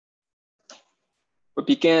We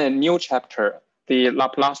begin a new chapter, the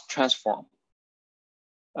Laplace transform.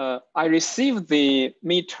 I received the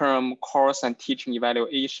midterm course and teaching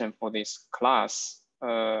evaluation for this class.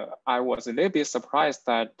 I was a little bit surprised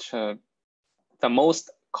that the most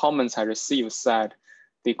comments I received said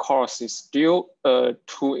the course is still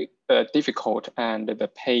too difficult and the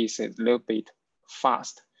pace is a little bit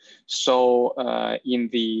fast. So in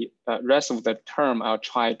the rest of the term, I'll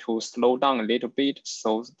try to slow down a little bit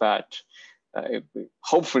so that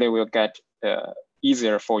hopefully will get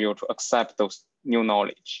easier for you to accept those new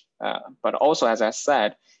knowledge. But also, as I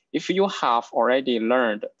said, if you have already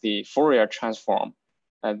learned the Fourier transform,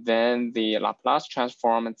 then the Laplace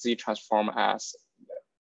transform and Z transform as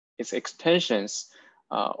its extensions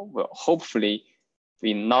will hopefully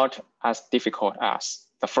be not as difficult as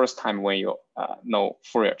the first time when you know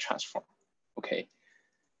Fourier transform. Okay.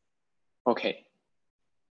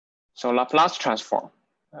 So Laplace transform.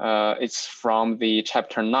 It's from the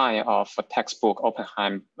chapter 9 of textbook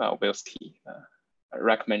Oppenheim-Wilsky. I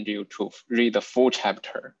recommend you to read the full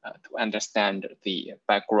chapter to understand the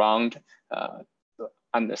background,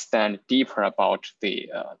 understand deeper about the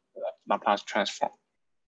Laplace transform.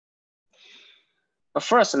 But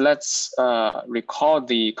first, let's recall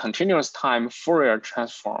the continuous time Fourier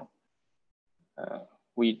transform,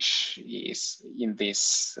 which is in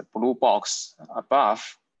this blue box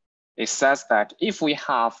above. It says that if we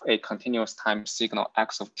have a continuous time signal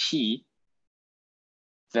x of t,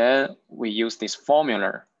 then we use this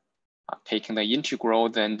formula, taking the integral,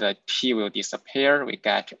 then the t will disappear. We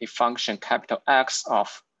get a function capital X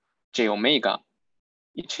of j omega,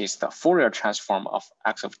 which is the Fourier transform of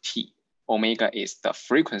x of t. Omega is the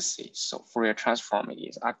frequency. So Fourier transform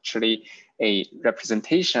is actually a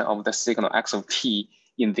representation of the signal x of t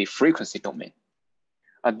in the frequency domain.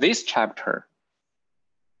 This chapter,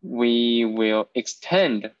 we will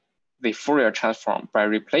extend the Fourier transform by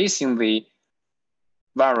replacing the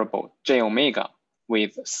variable j omega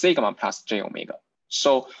with sigma plus j omega.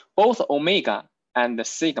 So both omega and the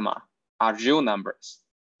sigma are real numbers.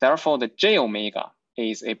 Therefore, the j omega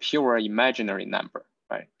is a pure imaginary number,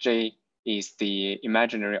 right? J is the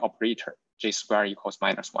imaginary operator, j squared equals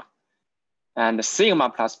 -1. And the sigma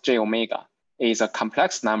plus j omega is a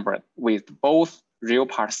complex number with both real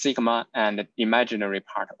part sigma and imaginary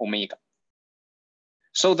part omega.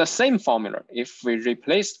 So the same formula, if we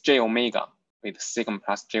replace j omega with sigma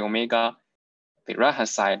plus j omega, the right-hand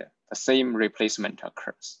side, the same replacement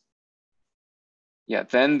occurs. Yeah,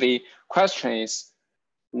 then the question is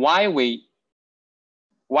why we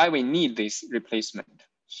need this replacement.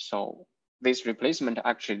 So this replacement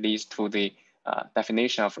actually leads to the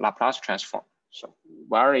definition of Laplace transform. So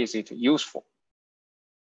where is it useful?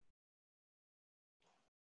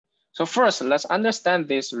 So first, let's understand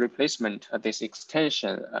this replacement, this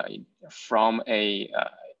extension from a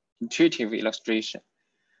intuitive illustration.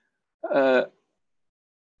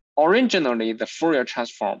 Originally, the Fourier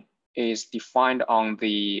transform is defined on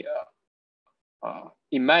the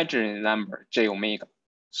imaginary number j omega.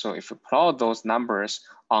 So if we plot those numbers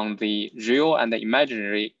on the real and the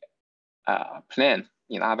imaginary plane,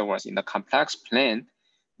 in other words, in the complex plane,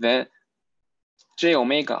 then j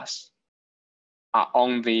omegas are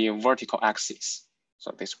on the vertical axis.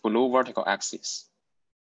 So this blue vertical axis.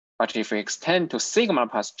 But if we extend to sigma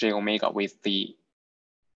plus j omega with the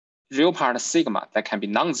real part sigma that can be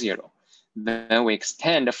non-zero, then we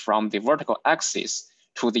extend from the vertical axis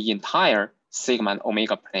to the entire sigma and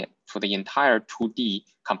omega plane, to the entire 2D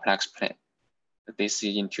complex plane. This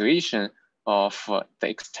is intuition of the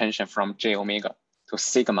extension from j omega to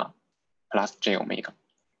sigma plus j omega.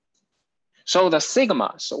 So the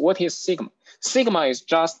sigma, so what is sigma? Sigma is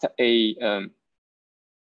just a,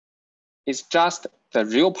 it's just the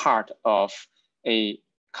real part of a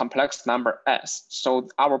complex number S. So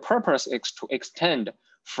our purpose is to extend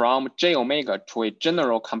from j omega to a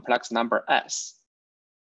general complex number S.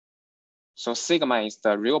 So sigma is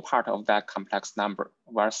the real part of that complex number,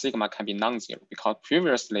 where sigma can be non-zero, because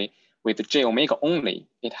previously with j omega only,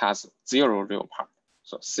 it has 0 real part.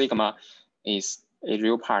 So sigma is a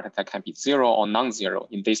real part that can be 0 or non-zero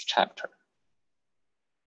in this chapter.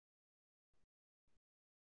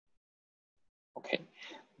 Okay,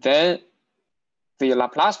 then the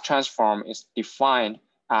Laplace transform is defined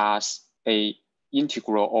as a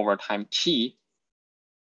integral over time t,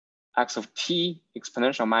 x of t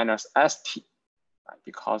exponential minus st, right?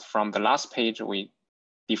 Because from the last page, we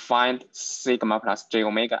defined sigma plus j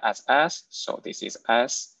omega as s, so this is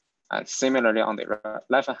s. And similarly on the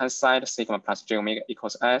left-hand side, sigma plus j omega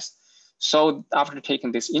equals s. So after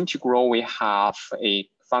taking this integral, we have a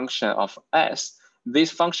function of s.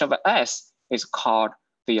 This function of s is called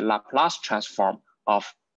the Laplace transform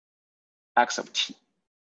of x of t.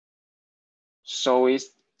 So its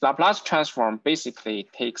Laplace transform basically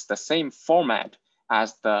takes the same format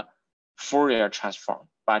as the Fourier transform,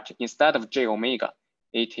 but instead of j omega,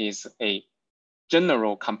 it is a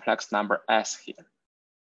general complex number s here.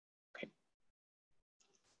 Okay.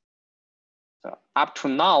 So up to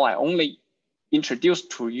now, I only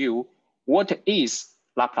introduced to you what is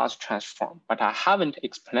Laplace transform, but I haven't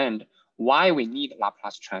explained why we need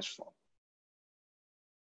Laplace transform.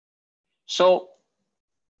 So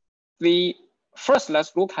first,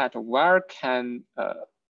 let's look at where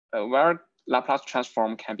Laplace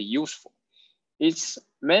transform can be useful. Its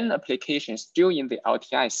main application is still in the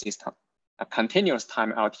LTI system, a continuous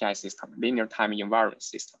time LTI system, linear time invariant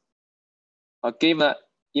system. Given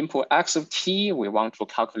input x of t, we want to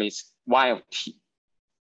calculate y of t.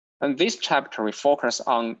 In this chapter, we focus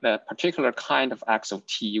on the particular kind of x of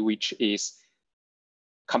t, which is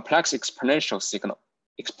complex exponential signal,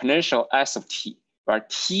 exponential s of t, where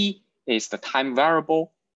t is the time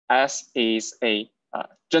variable, s is a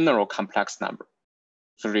general complex number.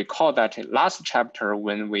 So recall that in last chapter,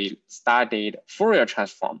 when we studied Fourier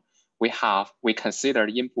transform, we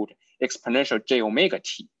considered input exponential j omega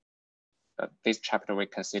t. This chapter we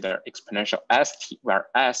consider exponential st, where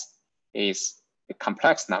s is a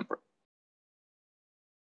complex number.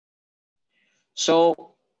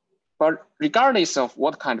 So, but regardless of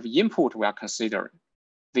what kind of input we are considering,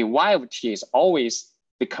 the y of t is always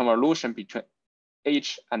the convolution between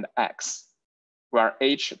h and x, where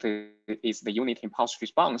h is the unit impulse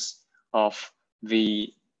response of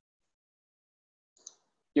the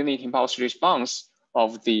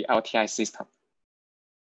LTI system.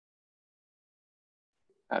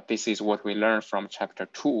 This is what we learned from chapter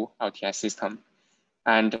 2, LTI system.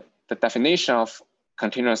 And the definition of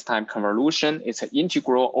continuous time convolution is an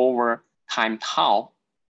integral over time tau.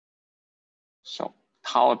 So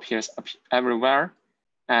tau appears everywhere,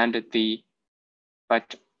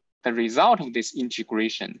 but the result of this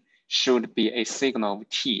integration should be a signal of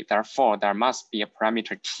t. Therefore, there must be a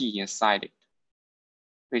parameter t inside it,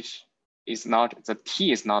 which is not, the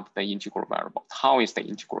t is not the integral variable. Tau is the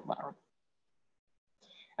integral variable.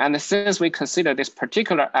 And since we consider this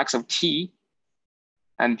particular x of t,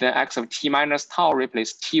 and then x of t minus tau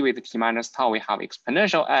replace t with t minus tau, we have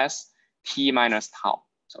exponential s t minus tau.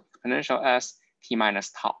 So exponential s t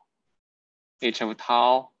minus tau. H of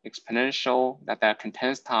tau exponential that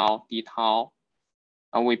contains tau d tau.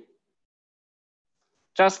 And we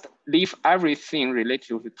just leave everything related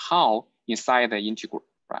to tau inside the integral,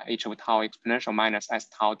 right? H of tau exponential minus s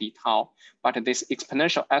tau d tau. But this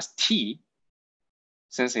exponential st,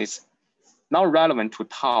 since it's not relevant to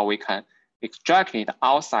tau, we can extract it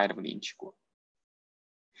outside of the integral.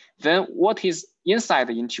 Then what is inside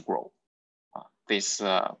the integral? This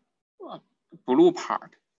blue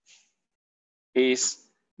part is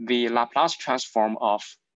the Laplace transform of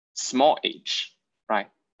small h, right,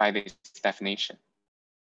 by this definition.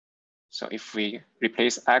 So if we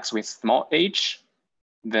replace x with small h,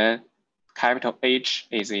 then capital H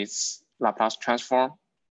is its Laplace transform.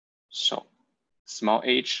 So small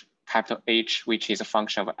h, capital H, which is a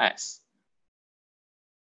function of s.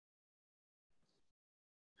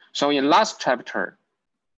 So in last chapter,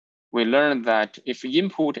 we learned that if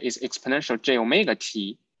input is exponential j omega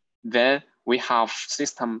t, then we have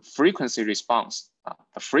system frequency response,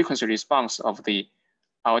 the frequency response of the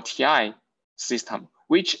LTI system,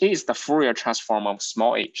 which is the Fourier transform of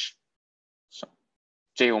small h. So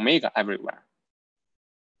j omega everywhere.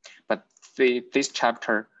 But this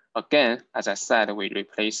chapter, again, as I said, we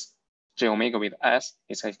replace j omega with s.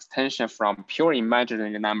 It's an extension from pure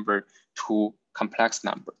imaginary number to complex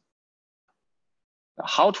number.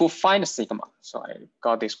 How to find sigma? So I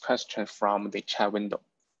got this question from the chat window.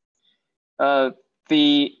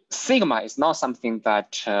 The sigma is not something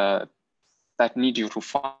that that need you to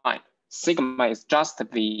find. Sigma is just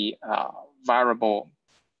the variable.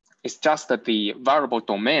 It's just the variable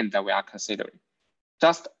domain that we are considering.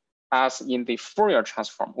 Just as in the Fourier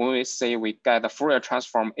transform, when we say we get the Fourier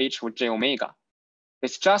transform h with j omega,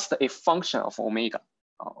 it's just a function of omega.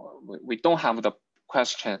 We don't have the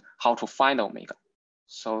question how to find omega.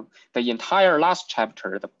 So the entire last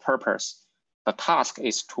chapter, the purpose, the task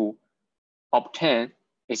is to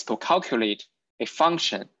calculate a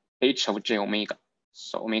function h of j omega.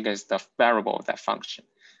 So omega is the variable of that function.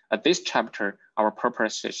 At this chapter, our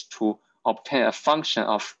purpose is to obtain a function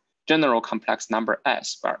of general complex number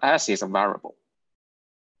s, where s is a variable.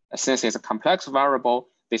 Since it's a complex variable,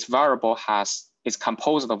 this variable is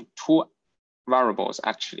composed of two variables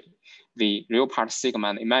actually, the real part sigma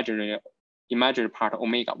and imaginary part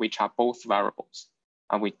omega, which are both variables,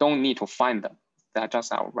 and we don't need to find them. They're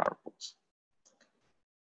just our variables.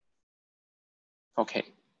 Okay.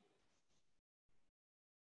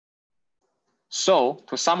 So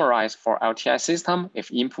to summarize for LTI system,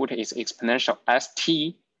 if input is exponential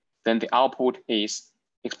st, then the output is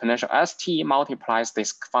exponential st multiplies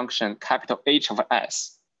this function capital H of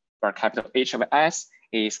s, where capital H of s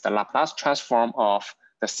is the Laplace transform of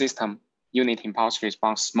the system unit impulse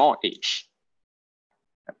response small h.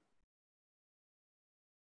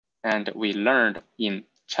 And we learned in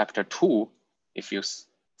chapter 2, if you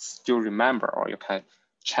still remember, or you can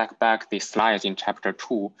check back the slides in chapter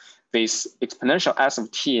 2, this exponential s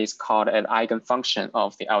of t is called an eigenfunction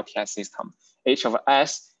of the LTI system. H of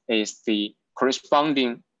s is the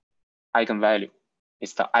corresponding eigenvalue.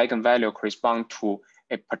 It's the eigenvalue corresponding to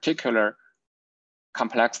a particular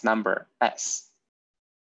complex number s.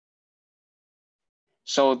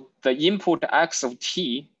 So the input x of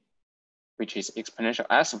t, which is exponential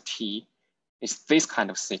s of t, is this kind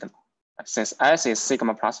of signal. Since s is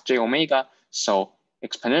sigma plus j omega, so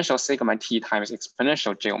exponential sigma t times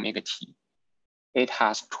exponential j omega t. It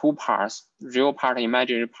has two parts, real part,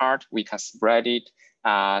 imaginary part. We can spread it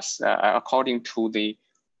as according to the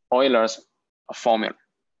Euler's formula.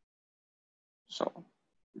 So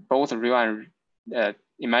both real and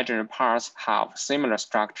imaginary parts have similar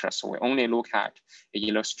structure. So we only look at the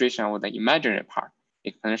illustration of the imaginary part,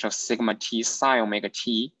 exponential sigma t sine omega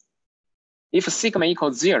t. If sigma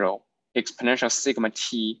equals 0, exponential sigma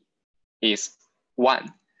t is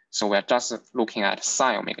 1. So we're just looking at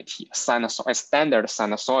sine omega t, a standard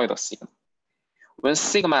sinusoidal signal. When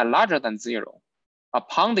sigma larger than 0,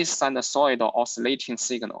 upon this sinusoidal oscillating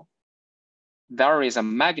signal, there is a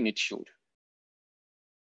magnitude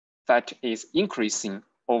that is increasing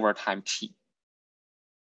over time t.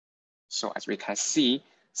 So as we can see,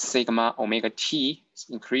 sigma omega t is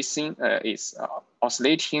increasing, is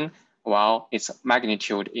oscillating while its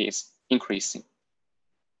magnitude is increasing.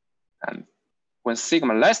 And when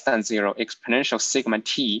sigma less than 0, exponential sigma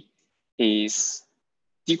t is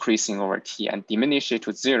decreasing over t and diminishes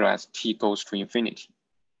to 0 as t goes to infinity.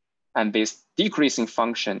 And this decreasing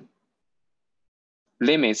function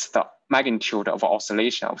limits the magnitude of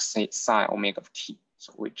oscillation of sine omega of t,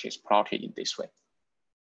 so which is plotted in this way.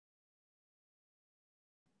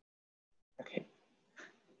 Okay.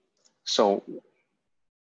 So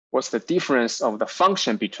what's the difference of the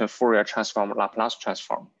function between Fourier transform and Laplace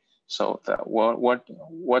transform? So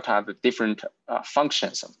what are the different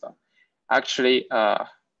functions of them? Actually,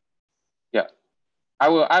 yeah, I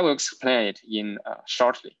will explain it in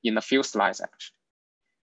shortly in a few slides actually.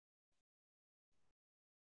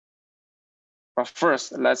 But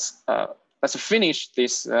first, let's finish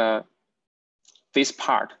this this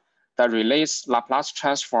part that relates Laplace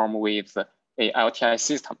transform with a LTI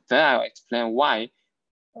system. Then I'll explain why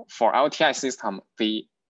for LTI system the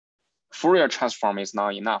Fourier transform is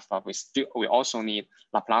not enough, but we also need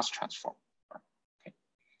Laplace transform. Okay.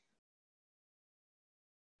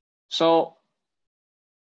 So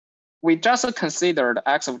we just considered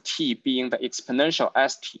x of t being the exponential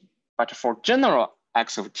st, but for general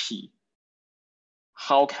x of t,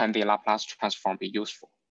 how can the Laplace transform be useful?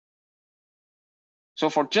 So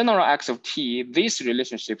for general x of t, this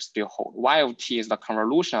relationship still holds. Y of t is the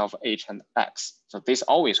convolution of h and x. So this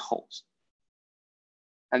always holds.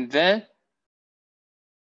 And then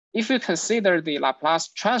if you consider the Laplace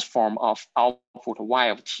transform of output y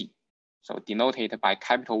of t, so denoted by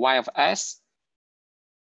capital Y of s,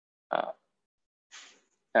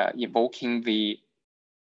 invoking the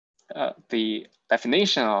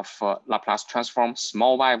definition of Laplace transform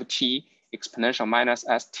small y of t exponential minus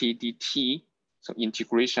st dt, so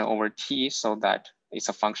integration over t so that it's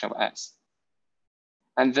a function of s.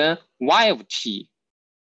 And then y of t,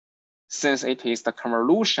 since it is the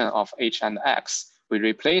convolution of h and x, we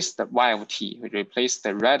replace the y of t, we replace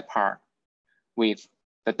the red part with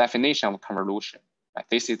the definition of convolution. Right?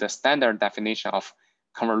 This is the standard definition of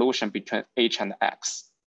convolution between h and x.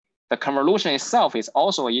 The convolution itself is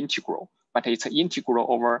also an integral, but it's an integral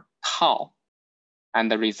over tau.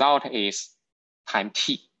 And the result is time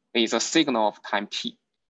t. It is a signal of time t.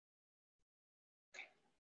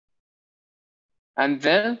 And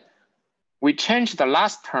then we change the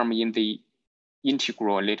last term in the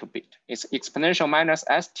integral a little bit. It's exponential minus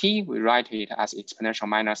st. We write it as exponential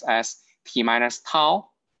minus st minus tau.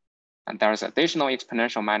 And there's additional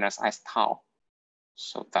exponential minus s tau,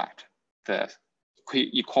 so that the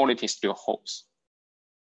equality still holds.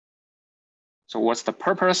 So what's the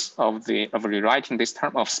purpose of rewriting this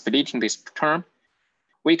term, of splitting this term?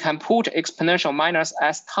 We can put exponential minus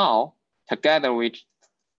s tau together with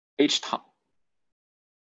h tau.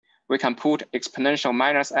 we can put exponential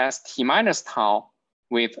minus s t minus tau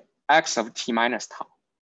with x of t minus tau.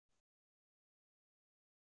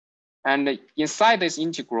 And inside this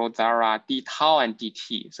integral, there are d tau and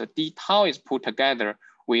dt. So d tau is put together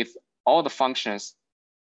with all the functions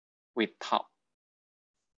with tau.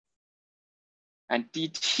 And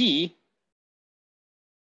dt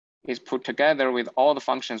is put together with all the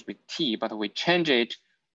functions with t, but we change it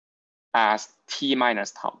as t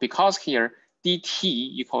minus tau, because here dt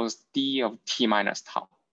equals d of t minus tau,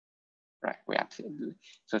 right?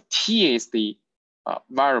 So t is the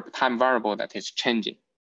time variable that is changing.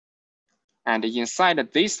 And inside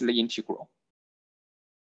this integral,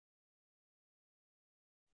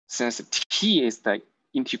 since t is the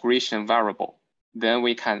integration variable, then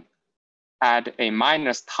we can add a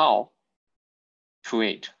minus tau to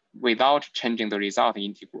it without changing the result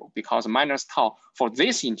integral, because minus tau for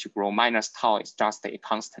this integral, minus tau is just a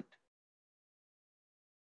constant.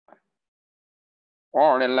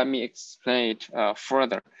 Or let me explain it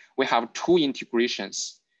further. We have two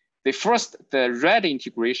integrations. The red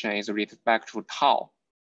integration is with respect to tau.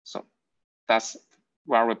 So that's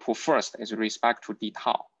where we put first, is with respect to d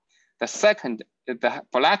tau. The second, the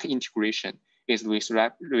black integration is with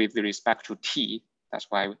respect to t. That's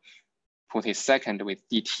why we put it second with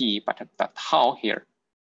dt, but the tau here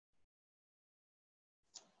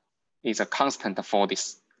is a constant for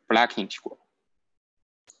this black integral.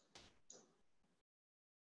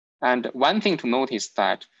 And one thing to notice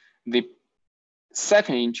that the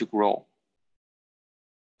second integral,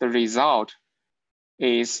 the result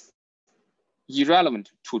is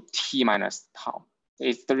irrelevant to t minus tau.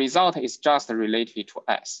 The result is just related to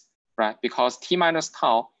s, right? Because t minus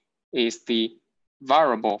tau is the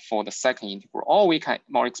variable for the second integral. Or we can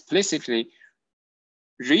more explicitly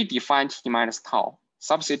redefine t minus tau,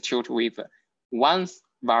 substitute with one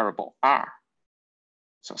variable r.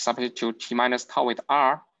 So substitute t minus tau with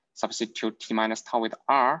r, substitute t minus tau with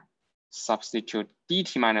r, substitute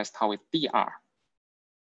dt minus tau with dr.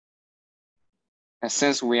 And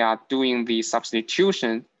since we are doing the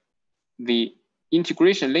substitution, the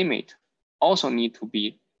integration limit also need to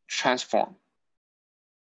be transformed.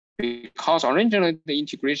 Because originally the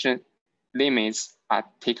integration limits are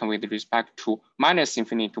taken with respect to minus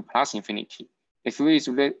infinity to plus infinity. If it is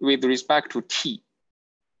with respect to t,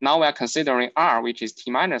 now we are considering r, which is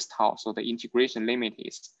t minus tau. So the integration limit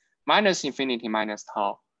is minus infinity minus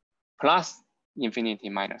tau plus infinity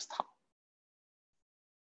minus tau.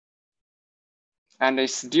 And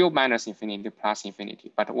it's still minus infinity plus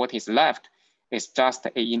infinity. But what is left is just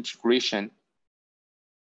an integration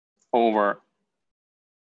over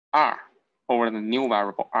r, over the new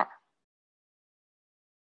variable r.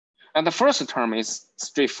 And the first term is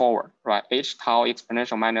straightforward, right? H tau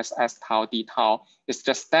exponential minus s tau d tau is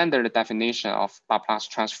the standard definition of Laplace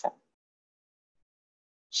transform.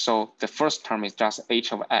 So the first term is just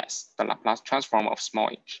h of s, the Laplace transform of small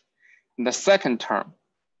h. And the second term,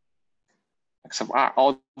 x of r,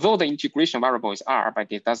 although the integration variable is r, but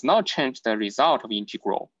it does not change the result of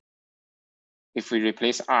integral. If we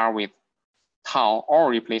replace r with tau or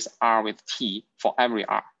replace r with t for every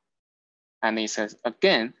r. And it says,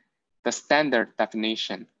 again, the standard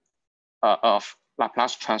definition of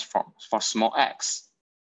Laplace transform for small x,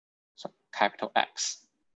 so capital X.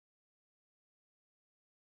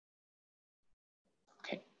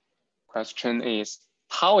 Okay, question is,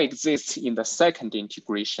 tau exists in the second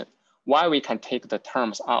integration. Why we can take the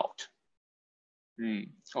terms out?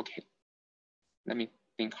 Okay, let me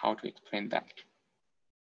think how to explain that.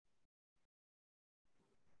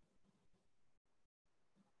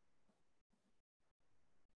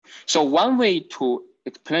 So one way to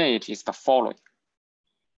explain it is the following.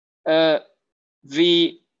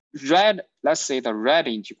 The red, let's say the red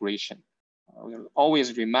integration, we'll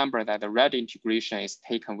always remember that the red integration is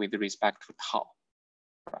taken with respect to tau.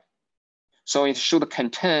 Right? So it should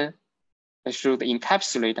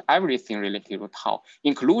encapsulate everything related to tau,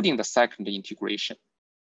 including the second integration.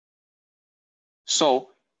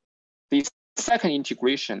 So the second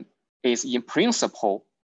integration is in principle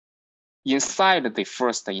inside the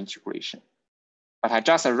first integration, but I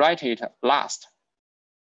just write it last.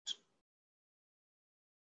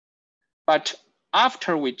 But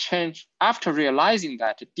after realizing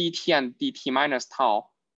that dt and dt minus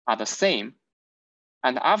tau are the same,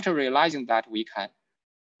 and after realizing that we can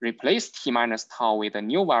replace t minus tau with a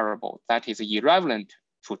new variable that is irrelevant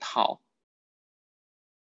to tau,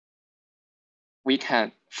 we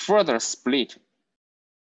can further split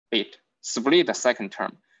the second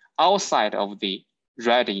term outside of the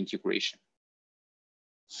red integration.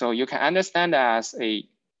 So you can understand as a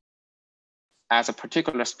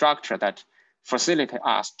particular structure that facilitate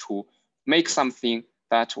us to make something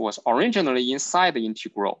that was originally inside the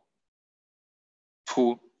integral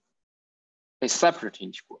to a separate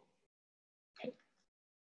integral.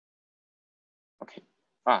 Okay.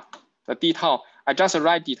 The d tau, I just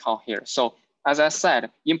write d tau here. So as I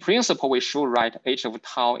said, in principle, we should write h of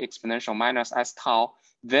tau exponential minus s tau,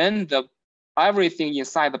 then everything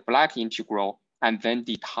inside the black integral, and then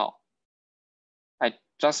d tau. I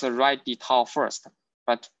just write d tau first,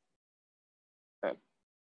 but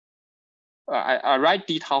I write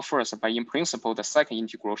d tau first, but in principle, the second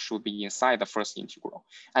integral should be inside the first integral.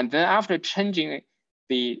 And then after changing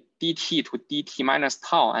the dt to dt minus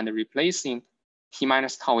tau and replacing t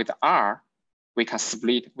minus tau with r, we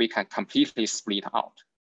can completely split out.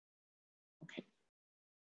 Okay.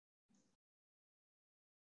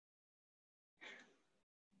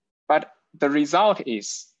 But the result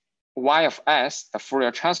is y of s, the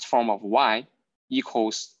Fourier transform of y,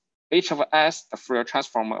 equals h of s, the Fourier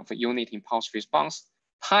transform of a unit impulse response,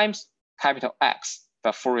 times capital X,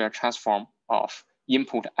 the Fourier transform of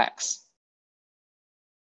input x.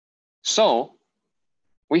 So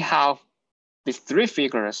we have these three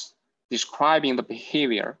figures describing the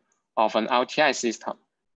behavior of an LTI system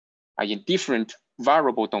in different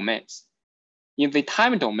variable domains. In the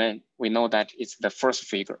time domain, we know that it's the first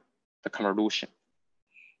figure, the convolution.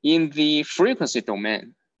 In the frequency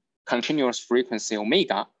domain, continuous frequency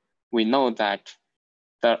omega, we know that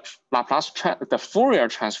the Fourier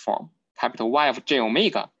transform, capital Y of j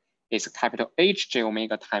omega, is capital H j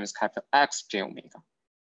omega times capital X j omega.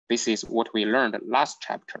 This is what we learned last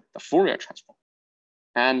chapter, the Fourier transform.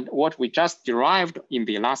 And what we just derived in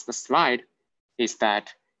the last slide is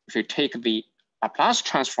that if you take the Laplace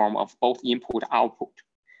transform of both input output,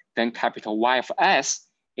 then capital Y of S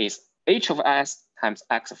is H of S times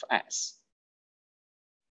X of S.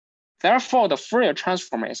 Therefore, the Fourier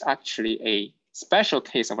transform is actually a special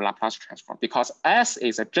case of Laplace transform because S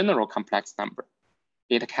is a general complex number.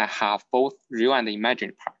 It can have both real and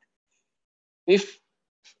imaginary part. If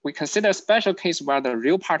we consider a special case where the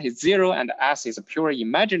real part is 0 and S is a pure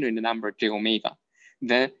imaginary number j omega,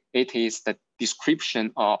 then it is the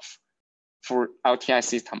description of for LTI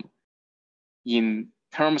system in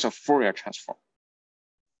terms of Fourier transform.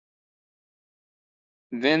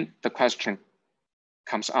 Then the question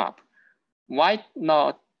comes up: why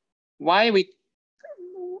not we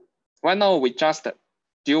just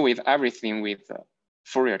deal with everything with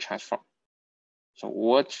Fourier transform? So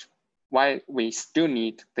why we still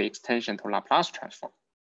need the extension to Laplace transform?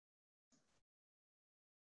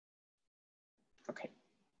 Okay.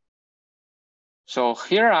 So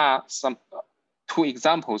here are some two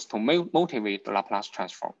examples to motivate the Laplace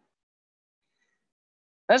transform.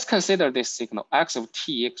 Let's consider this signal x of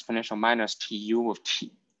t exponential minus t u of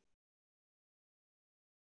t.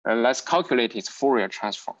 Let's calculate its Fourier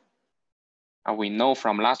transform. We know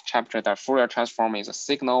from last chapter that Fourier transform is a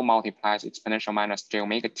signal multiplies exponential minus j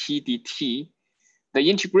omega t dt. The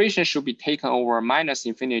integration should be taken over minus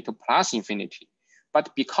infinity to plus infinity.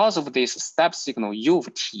 But because of this step signal u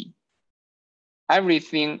of t,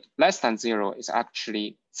 everything less than 0 is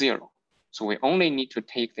actually 0. So we only need to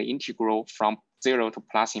take the integral from 0 to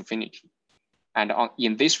plus infinity. And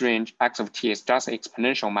in this range, x of t is just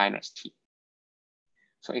exponential minus t.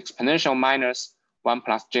 So exponential minus 1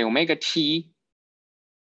 plus j omega t,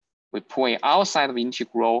 we pull it outside of the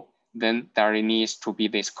integral, then there needs to be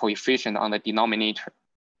this coefficient on the denominator,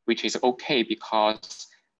 which is okay because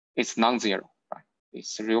it's non-zero, right?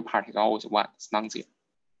 Its real part is always 1, it's non-zero.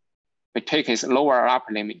 We take its lower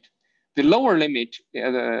upper limit. The lower limit,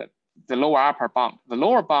 the lower upper bound. The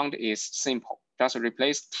lower bound is simple. Just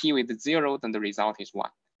replace t with 0, then the result is 1.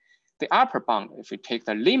 The upper bound, if we take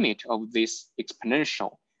the limit of this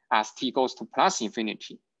exponential as t goes to plus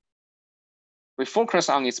infinity, we focus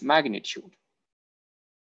on its magnitude.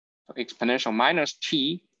 So exponential minus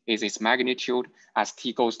t is its magnitude. As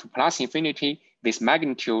t goes to plus infinity, this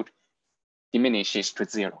magnitude diminishes to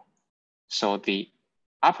 0. So the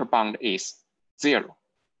upper bound is 0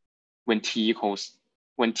 when t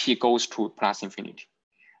goes to plus infinity.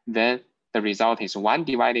 Then the result is 1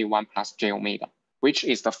 divided 1 plus j omega, which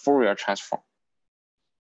is the Fourier transform.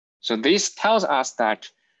 So this tells us that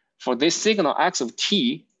for this signal x of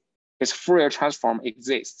t, its Fourier transform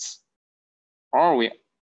exists. Or we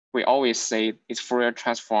always say its Fourier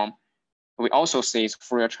transform, we also say its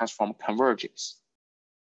Fourier transform converges.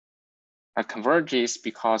 It converges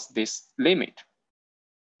because this limit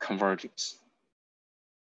converges.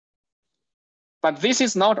 But this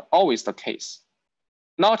is not always the case.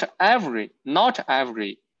 Not every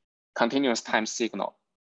continuous time signal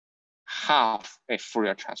have a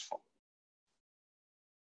Fourier transform.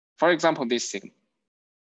 For example, this signal.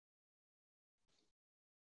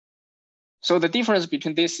 So the difference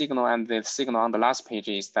between this signal and the signal on the last page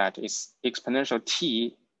is that it's exponential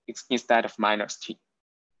t instead of minus t.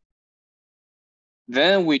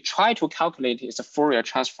 Then we try to calculate its Fourier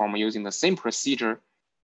transform using the same procedure.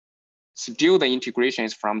 Still, the integration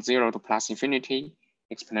is from 0 to plus infinity,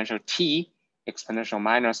 exponential t, exponential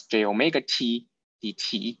minus j omega t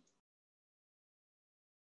dt.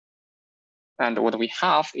 And what we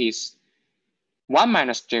have is 1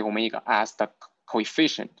 minus j omega as the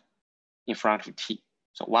coefficient in front of t.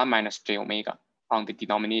 So 1 minus j omega on the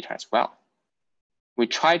denominator as well. We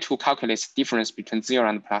try to calculate the difference between 0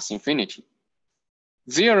 and plus infinity.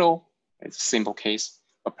 0 is a simple case,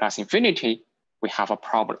 but plus infinity, we have a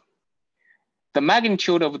problem. The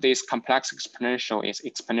magnitude of this complex exponential is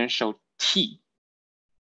exponential t.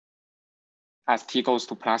 As t goes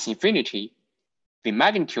to plus infinity, the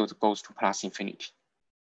magnitude goes to plus infinity.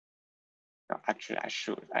 No, actually,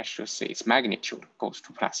 I should say its magnitude goes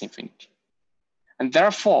to plus infinity. And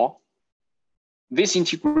therefore, this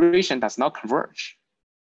integration does not converge.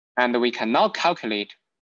 And we cannot calculate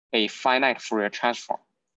a finite Fourier transform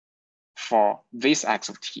for this x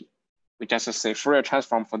of t. We just say Fourier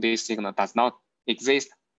transform for this signal does not exist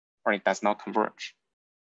or it does not converge.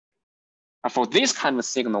 And for this kind of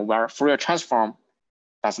signal where Fourier transform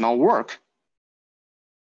does not work,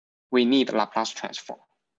 we need Laplace transform.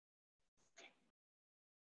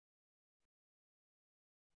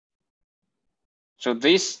 So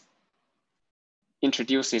this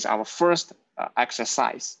introduces our first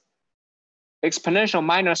exercise. Exponential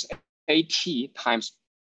minus at times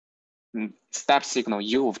step signal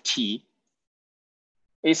u of t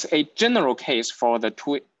is a general case for the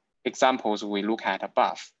two examples we look at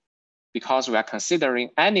above, because we are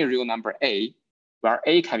considering any real number a, where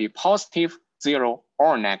a can be positive, 0,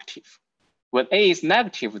 or negative. When a is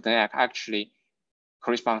negative, then it actually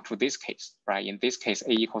corresponds to this case, right? In this case,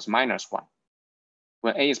 a equals minus 1.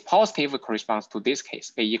 When a is positive, it corresponds to this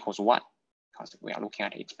case, a equals 1, because we are looking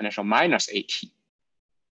at exponential minus at.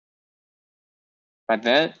 But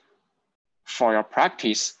then for your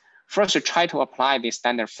practice, first you try to apply the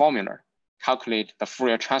standard formula, calculate the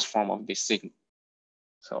Fourier transform of this signal.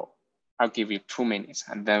 So I'll give you 2 minutes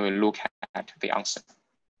and then we'll look at the answer.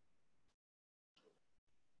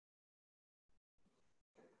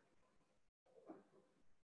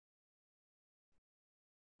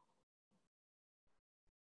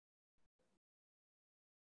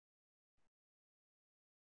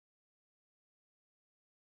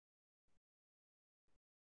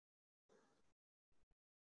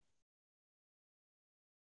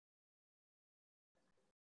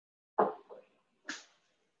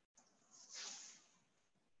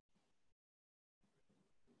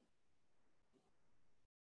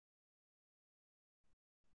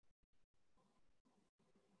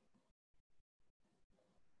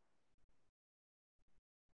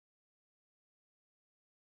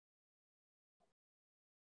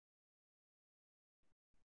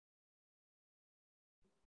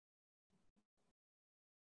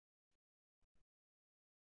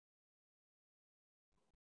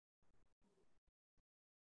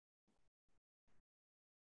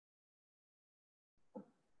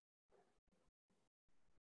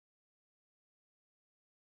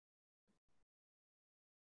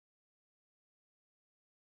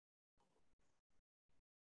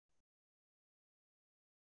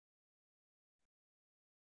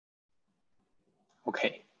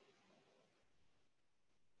 Okay.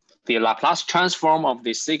 The Laplace transform of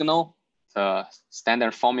the signal, the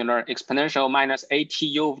standard formula exponential minus at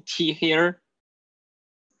u of t here,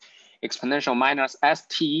 exponential minus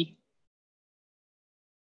st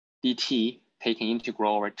dt taking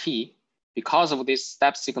integral over t. Because of this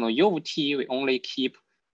step signal u of t, we only keep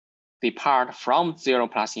the part from 0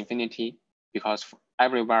 plus infinity, because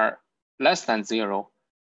everywhere less than 0,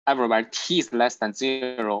 everywhere t is less than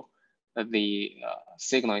 0, the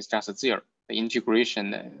signal is just 0. The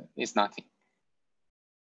integration is nothing.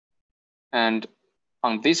 And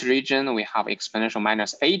on this region, we have exponential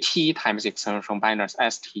minus at times exponential minus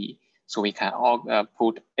st. So we can all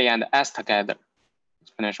put a and s together,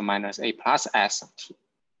 exponential minus a plus s of t.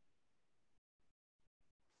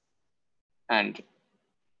 And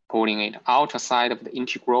putting it outside of the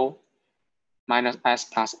integral, minus s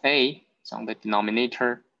plus a is on the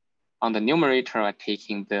denominator. On the numerator, we're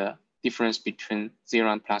taking the difference between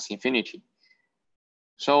 0 and plus infinity.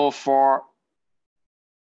 So for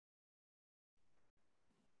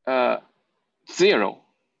 0,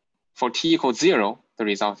 for t equals 0, the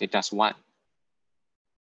result is just 1.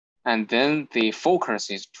 And then the focus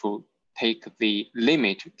is to take the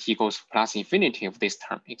limit t goes to plus infinity of this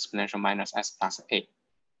term, exponential minus s plus a.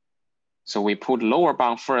 So we put lower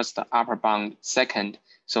bound first, upper bound second,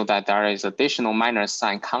 so that there is additional minus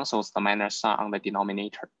sign cancels the minus sign on the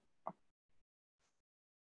denominator.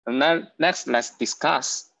 And then next, let's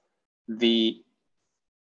discuss the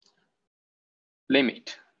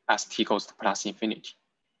limit as t goes to plus infinity.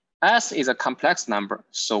 S is a complex number,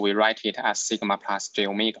 so we write it as sigma plus j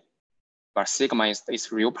omega. But sigma is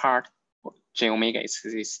its real part, j omega is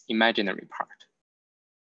its imaginary part.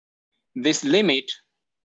 This limit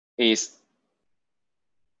is,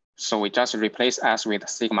 so we just replace S with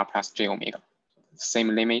sigma plus j omega. Same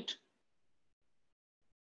limit.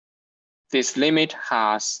 This limit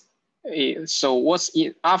has, so what's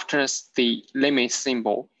it, after the limit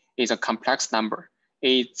symbol is a complex number.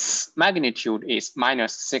 Its magnitude is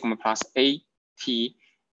minus sigma plus a t.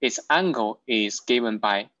 Its angle is given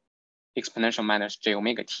by exponential minus j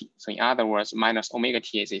omega t. So in other words, minus omega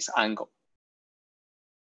t is its angle.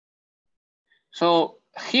 So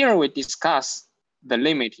here we discuss the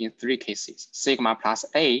limit in three cases, sigma plus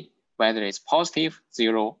a, whether it's positive,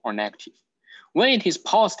 0, or negative. When it is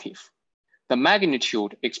positive, the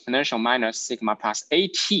magnitude exponential minus sigma plus at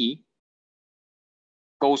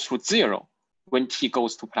goes to 0 when t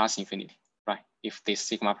goes to plus infinity, right? If this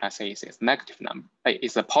sigma plus a is a negative number,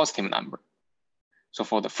 is a positive number. So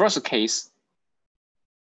for the first case,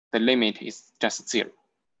 the limit is just 0.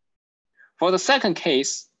 For the second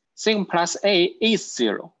case, sigma plus a is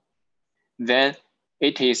 0. Then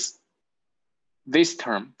it is this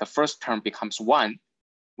term, the first term becomes 1.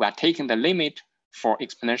 We are taking the limit for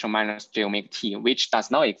exponential minus j omega t, which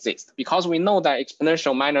does not exist. Because we know that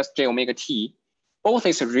exponential minus j omega t, both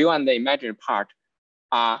its real and the imaginary part,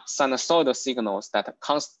 are sinusoidal signals that are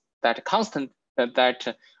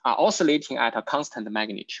oscillating at a constant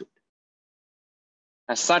magnitude.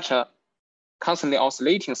 And such a constantly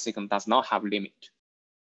oscillating signal does not have limit.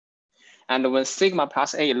 And when sigma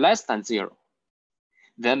plus a less than 0,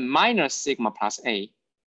 then minus sigma plus a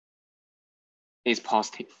is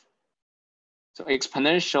positive. So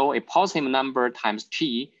exponential, a positive number times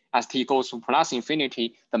t, as t goes to plus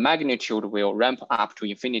infinity, the magnitude will ramp up to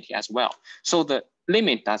infinity as well. So the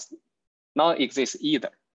limit does not exist either.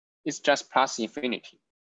 It's just plus infinity.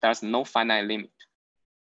 There's no finite limit.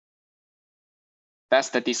 That's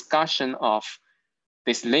the discussion of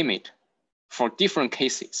this limit for different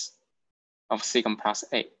cases of sigma plus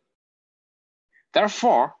a.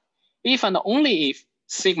 Therefore, if and only if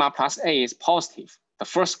sigma plus a is positive, the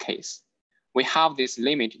first case, we have this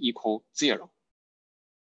limit equal 0.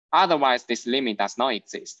 Otherwise, this limit does not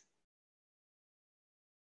exist.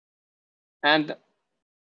 And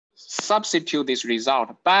substitute this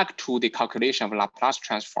result back to the calculation of Laplace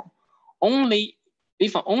transform. Only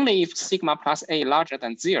if sigma plus a larger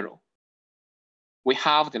than 0, we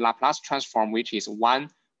have the Laplace transform, which is 1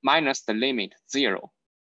 minus the limit 0.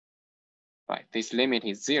 Right, this limit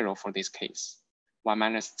is 0 for this case, 1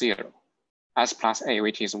 minus 0. S plus a,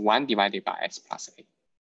 which is 1 divided by s plus a.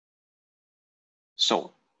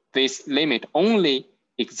 So this limit only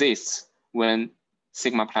exists when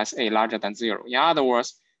sigma plus a larger than 0. In other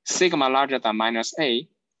words, sigma larger than minus a.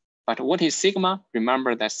 But what is sigma?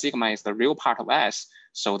 Remember that sigma is the real part of s.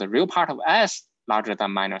 So the real part of s larger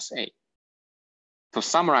than minus a. To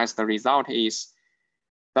summarize, the result is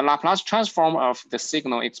the Laplace transform of the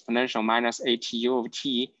signal exponential minus at u of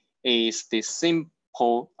t is the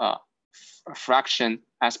simple fraction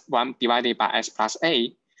s1 divided by s plus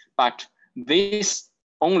a, but this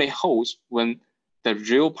only holds when the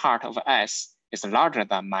real part of s is larger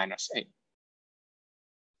than minus a.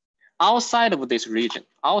 Outside of this region,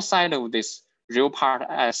 outside of this real part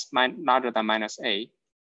s larger than minus a,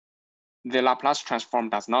 the Laplace transform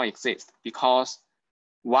does not exist because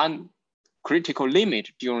one critical limit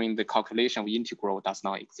during the calculation of integral does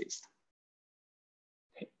not exist.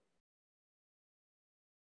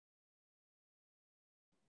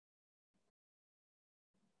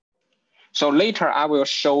 So later I will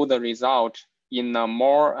show the result in a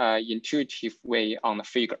more intuitive way on the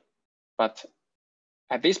figure. But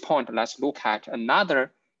at this point, let's look at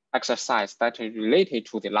another exercise that is related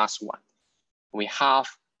to the last one. We have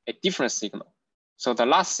a different signal. So the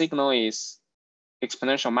last signal is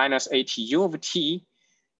exponential minus at u of t.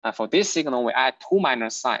 For this signal, we add 2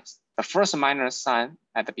 minus signs. The first minus sign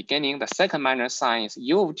at the beginning, the second minus sign is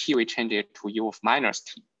u of t, we change it to u of minus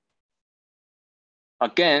t.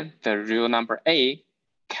 Again, the real number a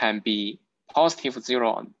can be positive,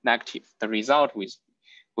 0, or negative. The result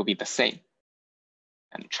will be the same.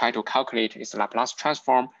 And try to calculate its Laplace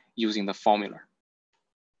transform using the formula.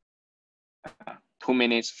 2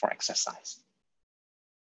 minutes for exercise.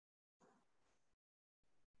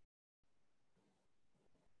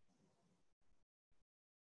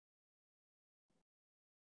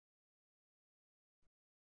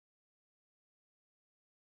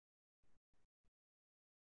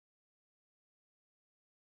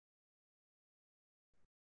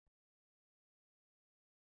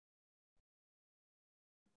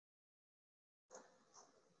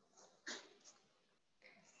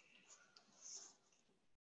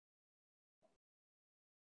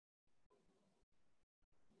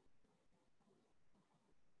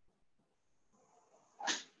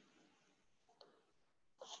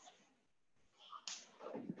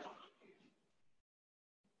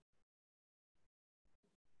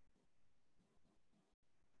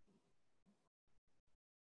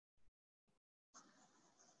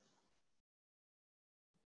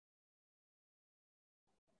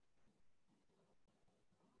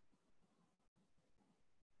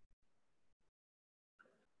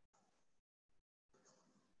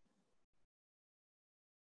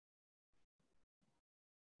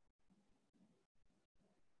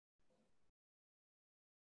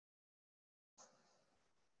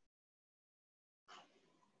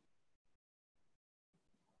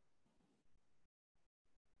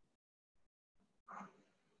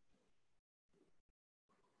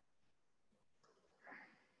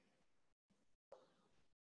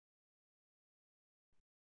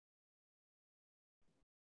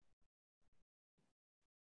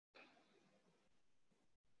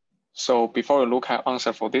 So before we look at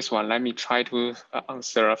answer for this one, let me try to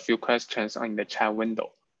answer a few questions in the chat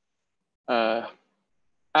window.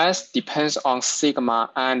 S depends on sigma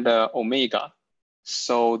and omega.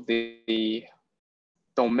 So the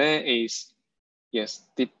domain is, yes,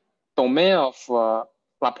 the domain of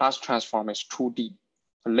Laplace transform is 2D.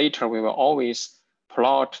 Later, we will always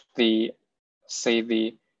plot the, say,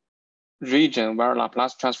 the region where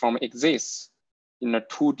Laplace transform exists in a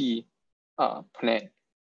 2D plane.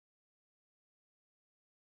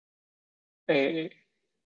 The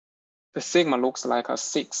sigma looks like a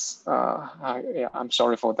 6. I'm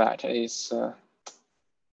sorry for that.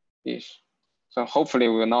 So hopefully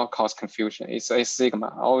we will not cause confusion. It's a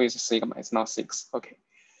sigma, always a sigma, it's not 6. Okay.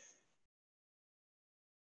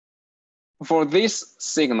 For this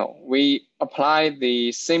signal, we apply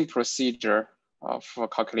the same procedure of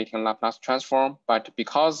calculating Laplace transform, but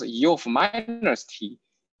because u of minus t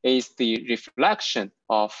is the reflection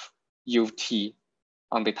of u of t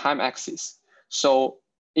on the time axis, so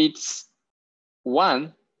it's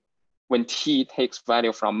 1 when t takes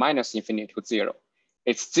value from minus infinity to 0.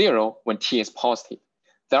 It's 0 when t is positive.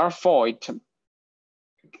 Therefore, it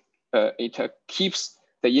keeps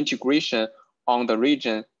the integration on the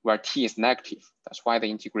region where t is negative. That's why the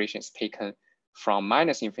integration is taken from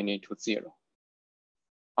minus infinity to 0.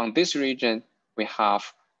 On this region, we have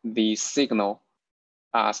the signal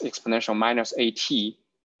as exponential minus at.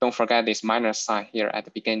 Don't forget this minus sign here at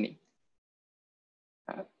the beginning.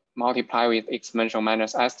 Multiply with exponential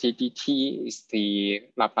minus st dt is the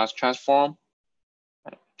Laplace transform.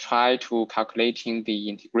 Try to calculating the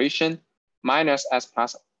integration minus s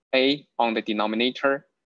plus a on the denominator,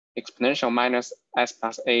 exponential minus s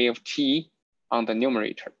plus a of t on the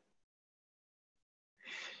numerator.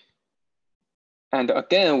 And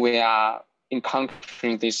again, we are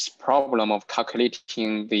encountering this problem of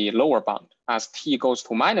calculating the lower bound. As t goes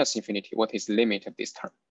to minus infinity, what is the limit of this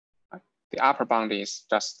term? The upper bound is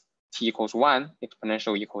just t equals 1,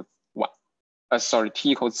 exponential equals 1.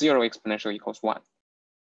 T equals 0, exponential equals 1.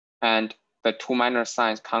 And the two minus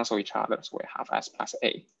signs cancel each other, so we have s plus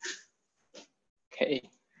a. Okay.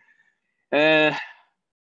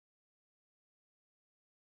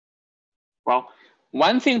 Well,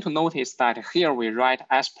 one thing to notice that here we write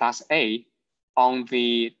s plus a on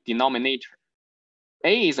the denominator.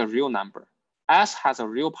 A is a real number. S has a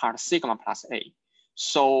real part, sigma plus a.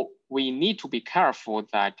 So we need to be careful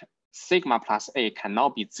that sigma plus a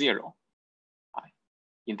cannot be 0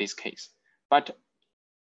 in this case. But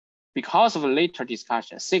because of a later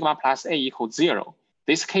discussion, sigma plus a equals 0,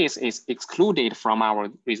 this case is excluded from our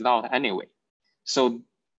result anyway. So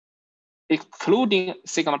excluding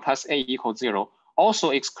sigma plus a equals 0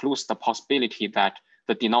 also excludes the possibility that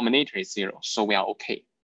the denominator is 0. So we are okay.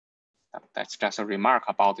 That's just a remark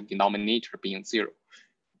about the denominator being 0,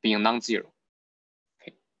 being non-zero.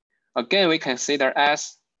 Okay. Again, we consider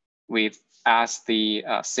S as the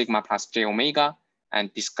sigma plus j omega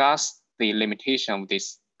and discuss the limitation of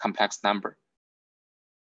this complex number.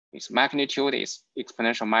 Its magnitude is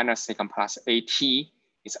exponential minus sigma plus at.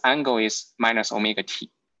 Its angle is minus omega t.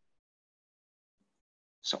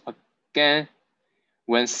 So again,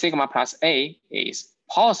 when sigma plus a is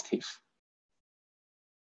positive,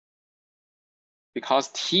 because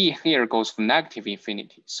t here goes to negative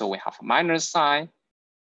infinity, so we have a minus sign,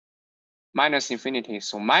 minus infinity,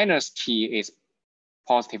 so minus t is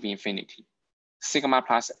positive infinity. Sigma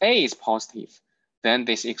plus a is positive, then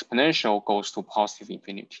this exponential goes to positive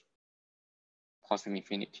infinity. Positive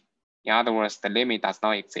infinity. In other words, the limit does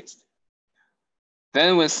not exist.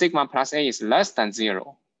 Then when sigma plus a is less than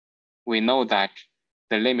 0, we know that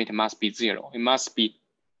the limit must be 0. It must be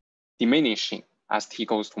diminishing as t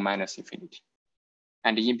goes to minus infinity.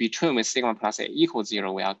 And in between, when sigma plus a equals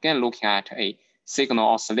 0, we are again looking at a signal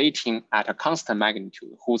oscillating at a constant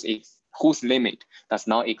magnitude whose limit does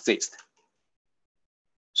not exist.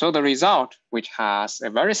 So the result, which has a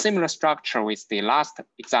very similar structure with the last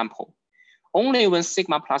example, only when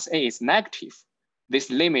sigma plus a is negative, this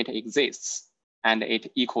limit exists and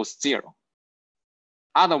it equals 0.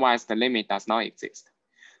 Otherwise, the limit does not exist.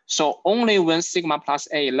 So only when sigma plus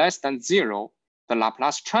a less than 0, the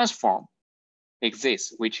Laplace transform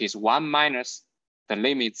exists, which is 1 minus the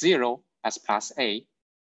limit 0 s plus a,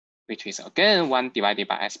 which is again 1 divided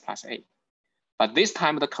by s plus a. But this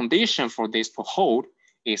time, the condition for this to hold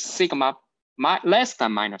is sigma less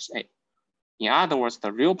than minus a. In other words,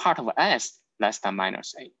 the real part of s less than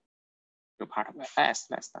minus a. Real part of s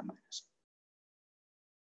less than minus a.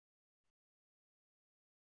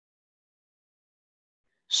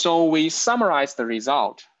 So we summarize the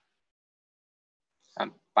result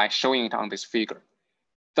by showing it on this figure.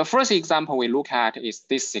 The first example we look at is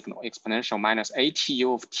this signal, exponential minus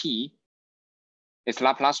ATU of t. Its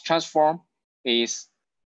Laplace transform is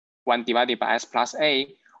 1 divided by s plus a,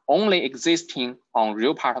 only existing on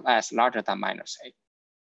real part of s larger than minus a.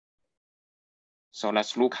 So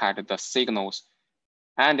let's look at the signals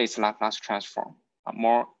and its Laplace transform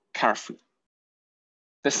more carefully.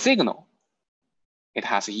 The signal, it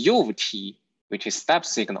has u of t, which is step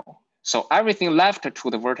signal. So everything left to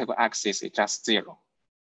the vertical axis is just 0.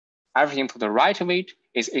 Everything to the right of it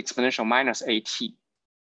is exponential minus at.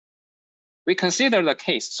 We consider the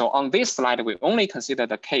case. So on this slide, we only consider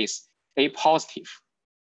the case a positive.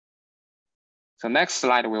 So next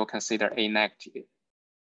slide, we will consider a negative.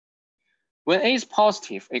 When a is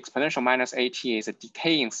positive, exponential minus at is a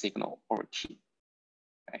decaying signal over t.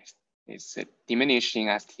 Right? It's diminishing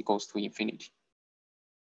as t goes to infinity.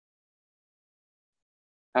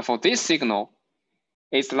 And for this signal,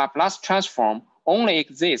 its Laplace transform only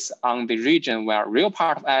exists on the region where real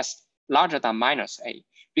part of s larger than minus a.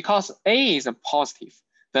 Because a is a positive,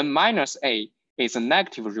 then minus a is a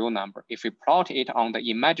negative real number. If we plot it on the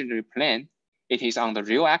imaginary plane, it is on the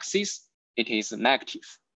real axis, it is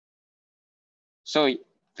negative. So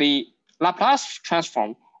the Laplace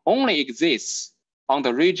transform only exists on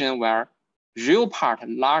the region where real part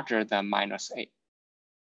larger than minus a.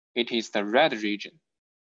 It is the red region.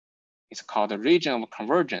 It's called the region of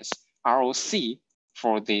convergence, ROC,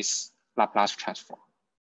 for this Laplace transform.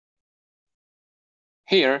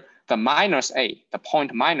 Here, the minus a, the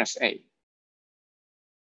point minus a,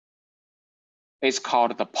 is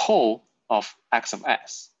called the pole of x of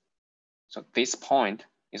s. So this point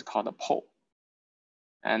is called the pole.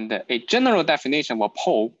 And a general definition of a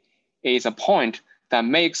pole is a point that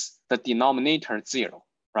makes the denominator 0,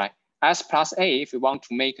 right? S plus a, if we want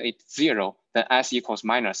to make it 0, then s equals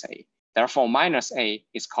minus a. Therefore, minus a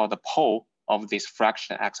is called the pole of this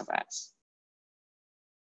fraction x of s.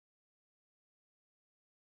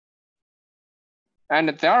 And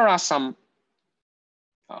there are some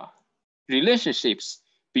relationships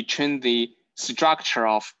between the structure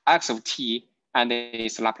of x of t and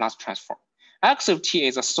its Laplace transform. X of t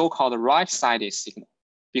is a so-called right-sided signal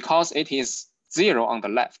because it is 0 on the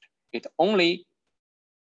left. It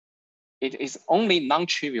is only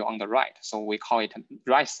non-trivial on the right, so we call it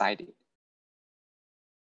right-sided.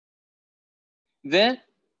 Then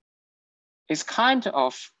it's kind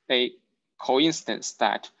of a coincidence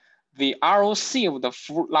that the ROC of the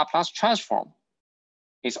full Laplace transform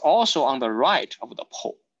is also on the right of the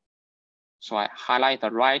pole. So I highlight the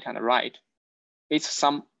right and the right. It's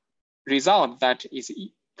some result that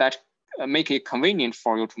make it convenient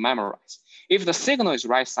for you to memorize. If the signal is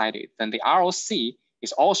right-sided, then the ROC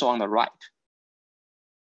is also on the right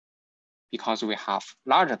because we have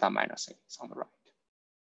larger than minus a, it's on the right.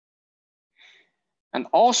 And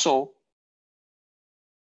also,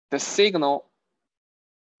 the signal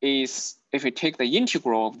is, if we take the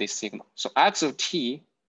integral of this signal, so x of t,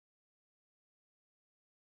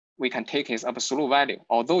 we can take its absolute value.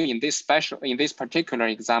 Although in this particular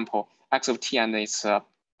example, x of t and its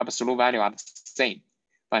absolute value are the same.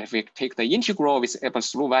 But if we take the integral of its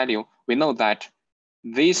absolute value, we know that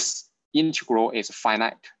this integral is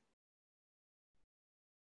finite.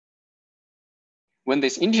 When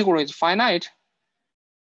this integral is finite,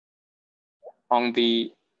 on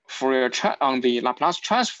the Laplace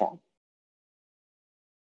transform,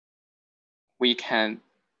 we can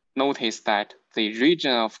notice that the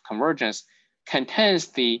region of convergence contains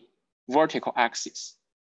the vertical axis,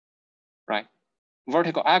 right?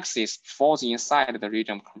 Vertical axis falls inside the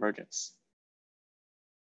region of convergence.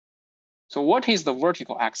 So what is the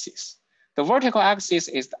vertical axis? The vertical axis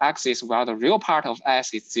is the axis where the real part of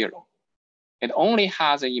s is 0. It only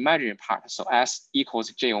has an imaginary part, so s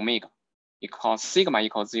equals j omega. Because sigma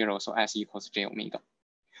equals 0, so s equals j omega.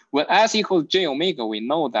 When s equals j omega, we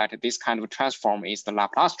know that this kind of transform is the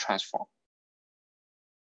Laplace transform.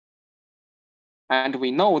 And we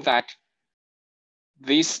know that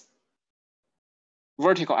this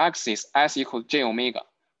vertical axis, s equals j omega,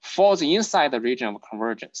 falls inside the region of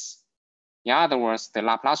convergence. In other words, the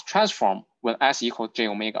Laplace transform when s equals j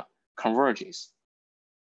omega converges.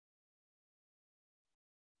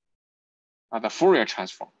 The Fourier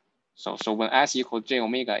transform. So when s equals j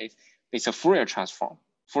omega, it's a Fourier transform.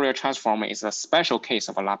 Fourier transform is a special case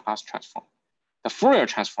of a Laplace transform. The Fourier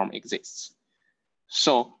transform exists.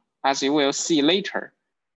 So as you will see later,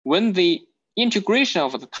 when the integration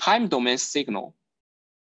of the time domain signal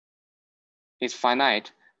is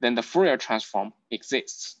finite, then the Fourier transform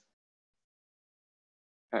exists.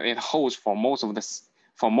 It holds for most of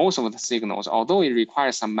the signals, although it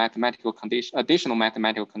requires some mathematical condition, additional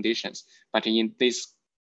mathematical conditions. But in this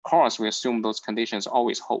course, we assume those conditions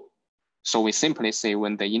always hold. So we simply say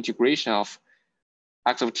when the integration of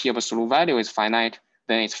x of t of absolute value is finite,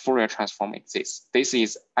 then its Fourier transform exists. This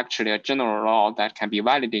is actually a general law that can be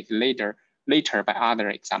validated later by other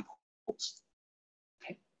examples.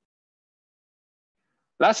 Okay.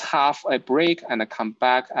 Let's have a break and come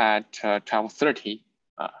back at 12:30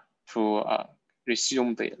 to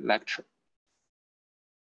resume the lecture.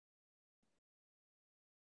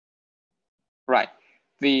 Right.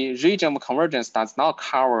 The region of convergence does not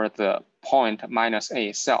cover the point minus a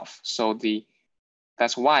itself. So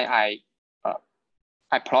that's why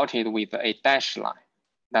I plotted with a dashed line.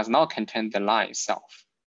 It does not contain the line itself.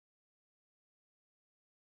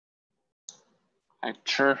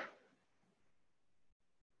 Lecture.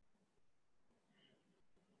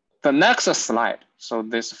 The next slide. So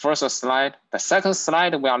this first slide, the second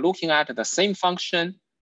slide, we are looking at the same function,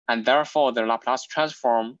 and therefore the Laplace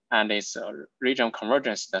transform and its region of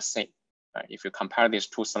convergence is the same. Right? If you compare these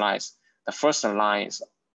two slides, the first line is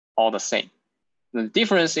all the same. The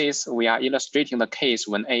difference is we are illustrating the case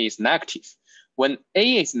when a is negative. When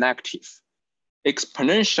a is negative,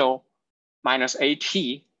 exponential minus at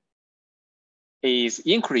is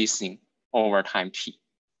increasing over time t.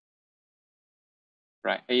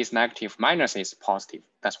 Right, a is negative, minus a is positive.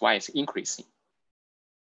 That's why it's increasing.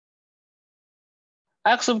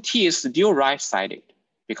 X of t is still right-sided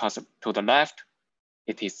because to the left,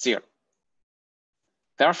 it is 0.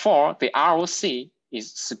 Therefore, the ROC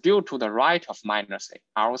is still to the right of minus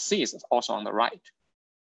a. ROC is also on the right.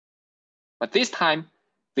 But this time,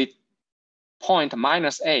 the point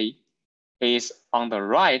minus a is on the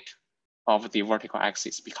right of the vertical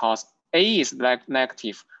axis because a is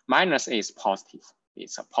negative, minus a is positive.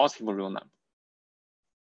 It's a positive real number.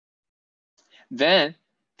 Then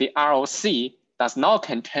the ROC does not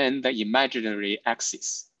contain the imaginary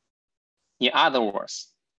axis. In other words,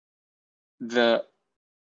 the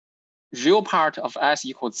real part of s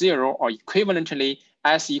equals 0 or equivalently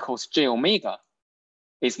s equals j omega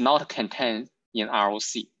is not contained in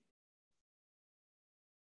ROC.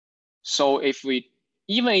 So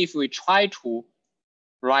even if we try to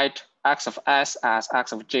write x of s as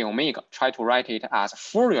x of j omega, try to write it as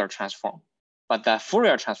Fourier transform, but that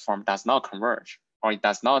Fourier transform does not converge or it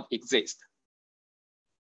does not exist.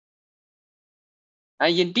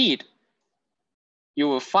 And indeed, you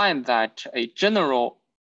will find that a general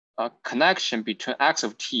connection between x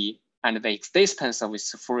of t and the existence of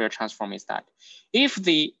its Fourier transform is that if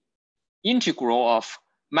the integral of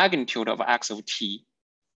magnitude of x of t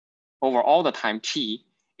over all the time t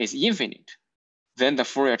is infinite, then the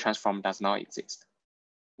Fourier transform does not exist.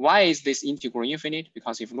 Why is this integral infinite?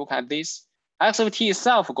 Because if you look at this, x of t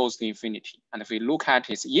itself goes to infinity. And if we look at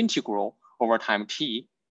its integral over time t,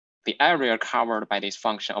 the area covered by this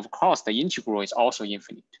function, of course, the integral is also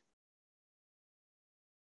infinite.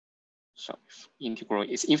 So if integral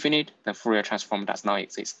is infinite, the Fourier transform does not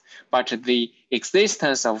exist. But the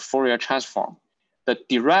existence of Fourier transform, the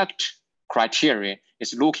direct criteria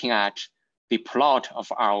is looking at the plot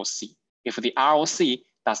of ROC. If the ROC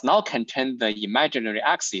does not contain the imaginary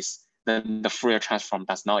axis, then the Fourier transform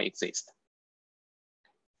does not exist.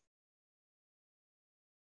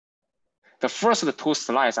 The first two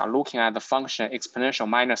slides are looking at the function exponential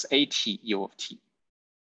minus at u of t.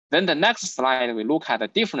 Then the next slide, we look at a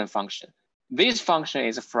different function. This function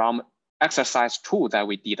is from exercise 2 that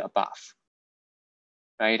we did above.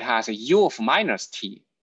 Right? It has a u of minus t.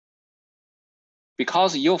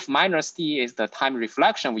 Because u of minus t is the time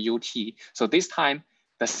reflection of ut, so this time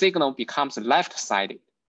the signal becomes left-sided.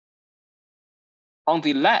 On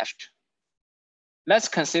the left, let's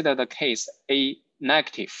consider the case a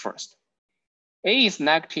negative first. A is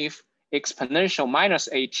negative, exponential minus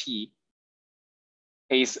at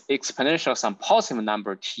is exponential some positive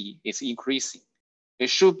number t is increasing. It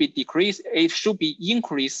should be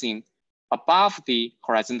increasing above the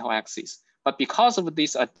horizontal axis. But because of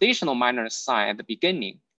this additional minus sign at the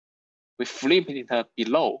beginning, we flip it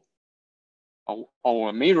below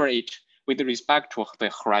or mirror it with respect to the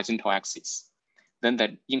horizontal axis. Then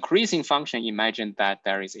the increasing function, imagine that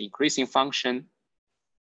there is an increasing function,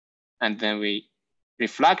 and then we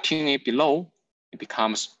reflecting it below, it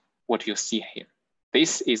becomes what you see here.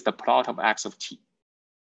 This is the plot of x of t.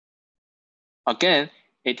 Again,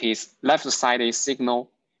 it is left-sided signal,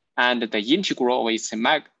 and the integral of its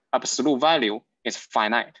absolute value is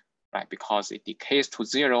finite, right? Because it decays to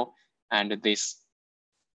 0, and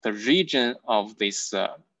the region of this,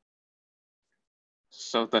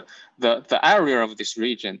 so the area of this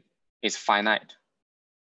region is finite.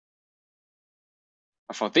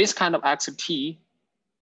 For this kind of x of t,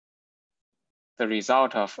 the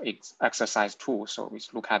result of exercise 2. So we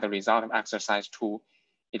look at the result of exercise 2.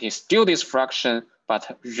 It is still this fraction,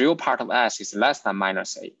 but real part of s is less than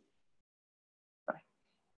minus a. Right.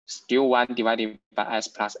 Still 1 divided by s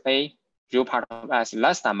plus a, real part of s is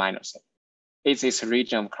less than minus a. It's this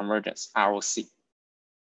region of convergence, ROC.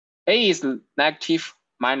 A is negative,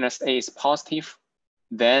 minus a is positive,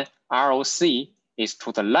 then ROC is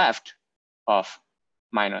to the left of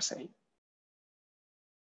minus a.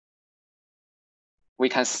 We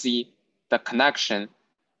can see the connection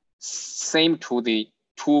same to the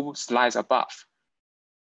 2 slides above.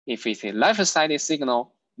 If it's a left-sided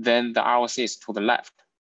signal, then the ROC is to the left.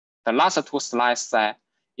 The last 2 slides say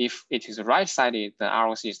if it is right-sided, then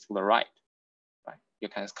ROC is to the right. Right. You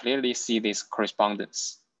can clearly see this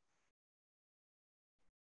correspondence.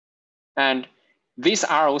 And this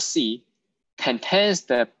ROC contains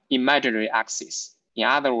the imaginary axis. In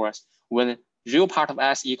other words, when real part of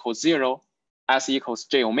s equals 0, s equals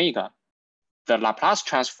j omega, the Laplace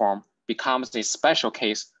transform becomes a special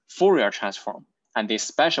case Fourier transform. And this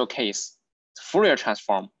special case Fourier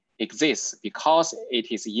transform exists because it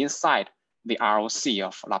is inside the ROC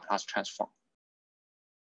of Laplace transform.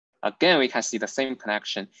 Again, we can see the same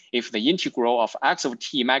connection. If the integral of x of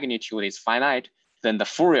t magnitude is finite, then the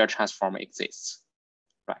Fourier transform exists.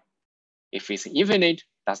 Right? If it's infinite,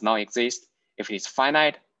 does not exist. If it's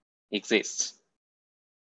finite, exists.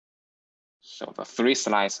 So the 3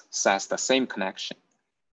 slides says the same connection.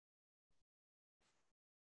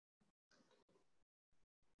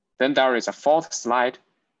 Then there is a 4th slide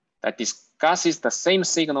that discusses the same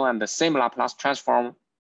signal and the same Laplace transform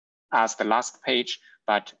as the last page.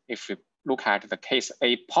 But if you look at the case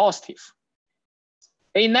A positive,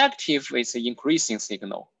 A negative is an increasing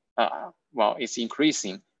signal. Well, it's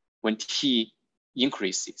increasing when t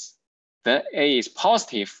increases. Then A is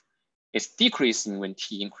positive, it's decreasing when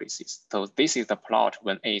t increases. So this is the plot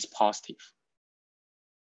when A is positive.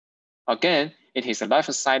 Again, it is a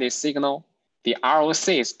left-sided signal. The ROC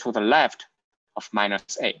is to the left of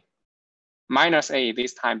minus A. Minus A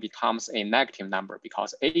this time becomes a negative number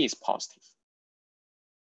because A is positive.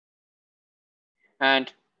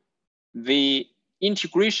 And the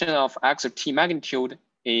integration of x of t magnitude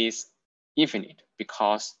is infinite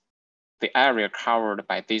because the area covered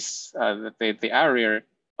by this, the area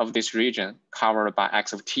of this region covered by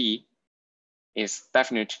x of t is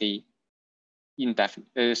definitely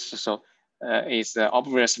indefinite. So is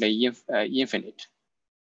obviously infinite.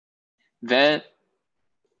 Then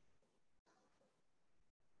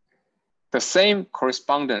the same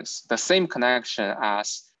correspondence, the same connection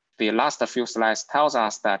as the last few slides tells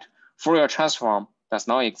us that Fourier transform does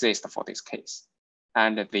not exist for this case.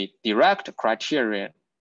 And the direct criterion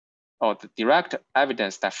or the direct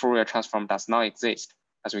evidence that Fourier transform does not exist,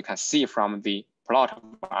 as we can see from the plot of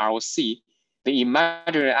ROC, the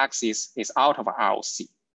imaginary axis is out of ROC,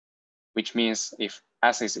 which means if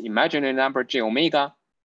S is imaginary number j omega,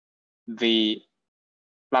 the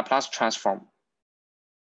Laplace transform,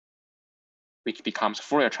 which becomes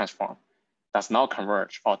Fourier transform, does not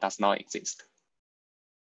converge or does not exist.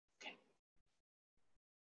 Okay.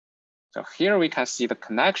 So here we can see the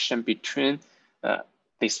connection between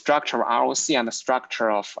the structure of ROC and the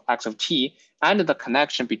structure of x of t, and the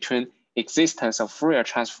connection between existence of Fourier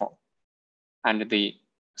transform and the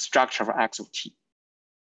structure of x of t.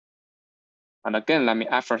 And again, let me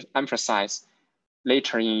emphasize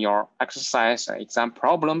later in your exercise exam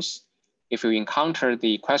problems, if you encounter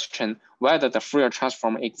the question whether the Fourier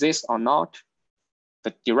transform exists or not,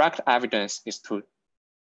 the direct evidence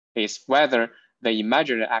is whether the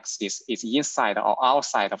imaginary axis is inside or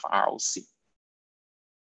outside of ROC.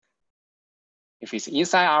 If it's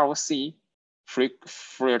inside ROC,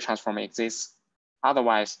 Fourier transform exists.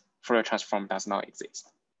 Otherwise, Fourier transform does not exist.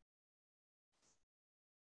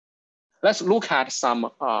 Let's look at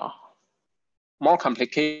some more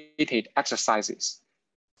complicated exercises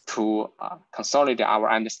to consolidate our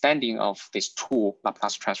understanding of this two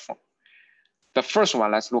Laplace transform. The first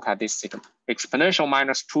one, let's look at this signal. Exponential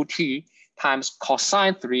minus 2t times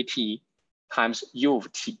cosine 3t times u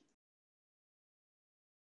of t.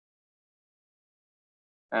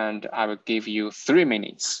 And I will give you 3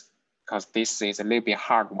 minutes because this is a little bit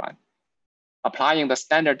hard one. Applying the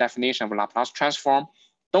standard definition of Laplace transform,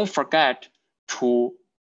 don't forget to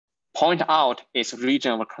point out its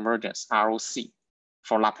region of convergence, ROC,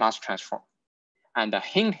 for Laplace transform. And the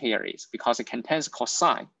hint here is because it contains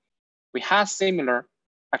cosine, we had similar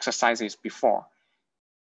exercises before.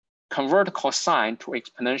 Convert cosine to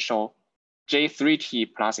exponential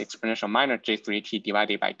j3t plus exponential minus j3t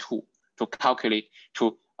divided by 2 to calculate,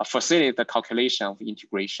 to facilitate the calculation of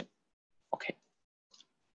integration. Okay.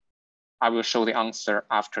 I will show the answer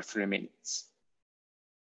after 3 minutes.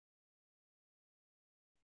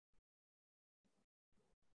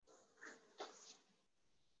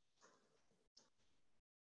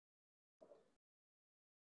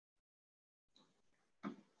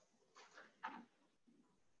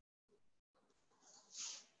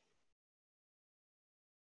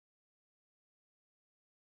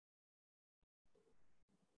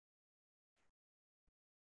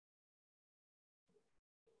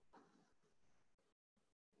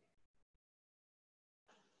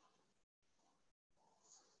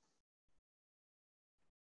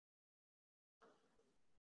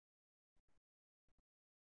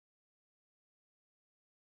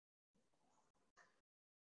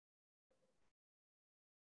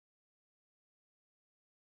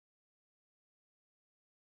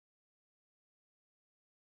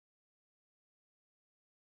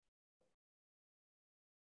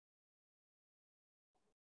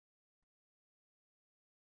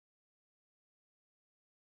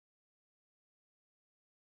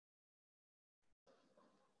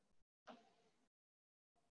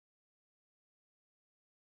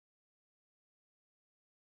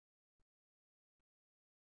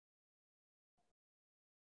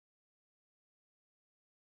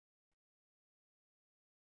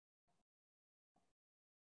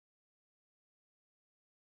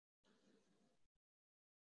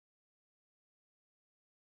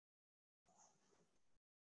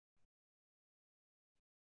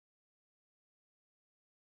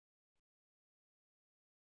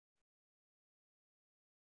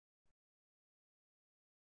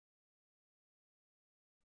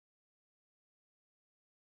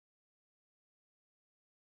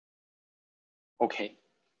 Okay.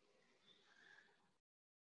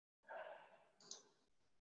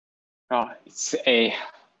 It's a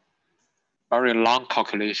very long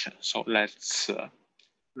calculation. So let's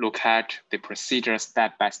look at the procedure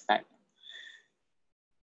step by step.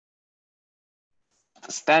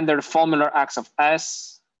 The standard formula x of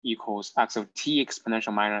s equals x of t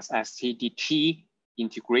exponential minus st dt,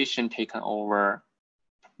 integration taken over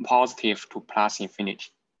positive to plus infinity.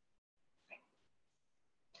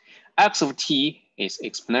 X of t is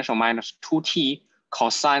exponential minus 2t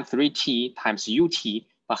cosine 3t times ut,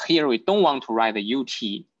 but here we don't want to write the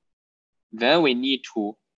ut. Then we need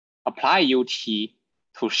to apply ut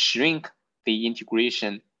to shrink the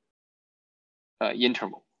integration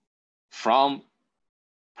interval from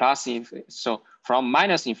plus infinity. So from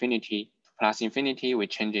minus infinity to plus infinity, we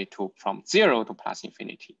change it to from 0 to plus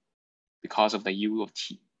infinity because of the u of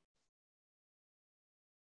t.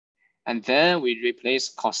 And then we replace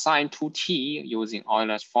cosine 2t using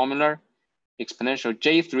Euler's formula, exponential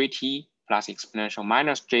j3t plus exponential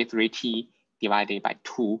minus j3t divided by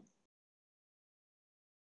 2.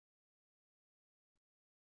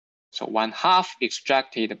 So 1/2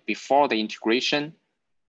 extracted before the integration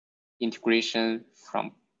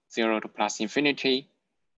from 0 to plus infinity,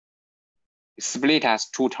 split as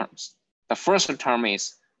 2 terms. The first term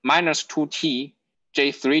is minus 2t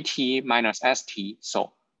j3t minus st.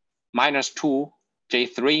 So minus 2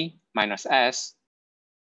 j3 minus s,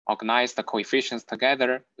 organize the coefficients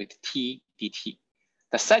together with t dt.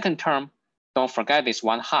 The second term, don't forget this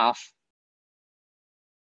 1/2.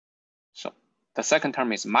 So the second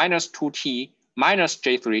term is minus 2t minus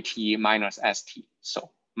j3t minus st.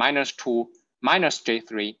 So minus 2 minus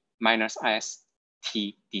j3 minus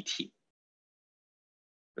st dt.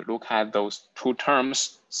 We look at those 2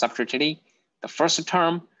 terms separately. The first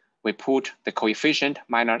term, we put the coefficient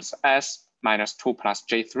minus s minus 2 plus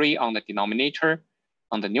j3 on the denominator.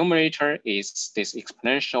 On the numerator is this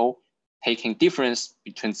exponential taking difference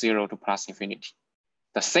between 0 to plus infinity.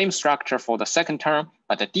 The same structure for the second term,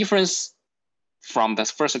 but the difference from the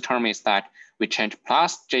first term is that we change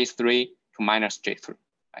plus j3 to minus j3,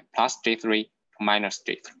 right? Plus j3 to minus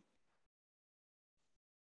j3.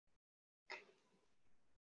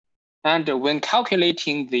 And when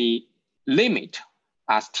calculating the limit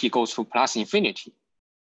as t goes to plus infinity,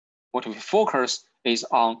 what we focus is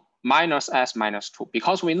on minus s minus 2,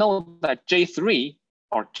 because we know that j3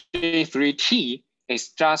 or j3t is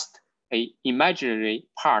just an imaginary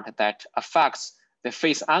part that affects the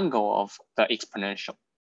phase angle of the exponential.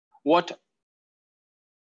 What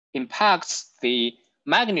impacts the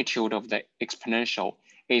magnitude of the exponential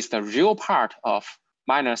is the real part of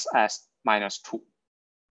minus s minus 2.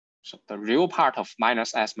 So the real part of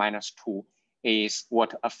minus s minus 2 is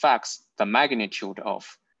what affects the magnitude of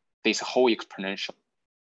this whole exponential.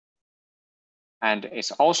 And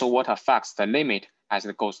it's also what affects the limit as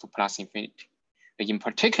it goes to plus infinity. In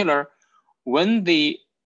particular, when the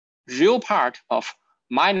real part of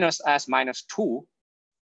minus s minus 2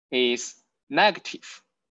 is negative.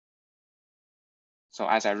 So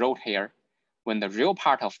as I wrote here, when the real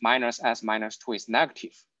part of minus s minus 2 is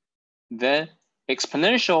negative, then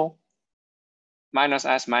exponential minus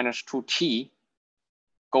s minus 2t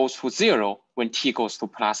goes to 0 when t goes to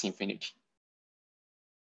plus infinity.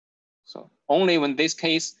 So only in this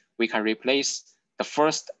case, we can replace the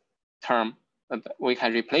first term, we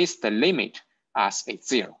can replace the limit as a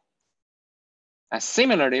 0. And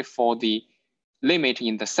similarly for the limit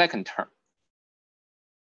in the second term,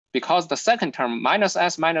 because the second term minus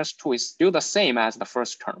s minus 2 is still the same as the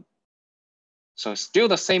first term. So still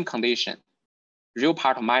the same condition, real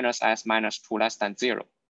part of minus s minus 2 less than 0.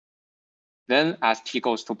 Then as t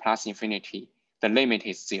goes to plus infinity, the limit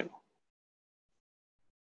is 0.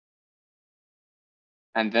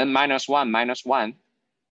 And then minus 1,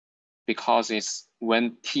 because it's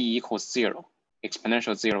when t equals 0,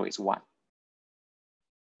 exponential 0 is 1.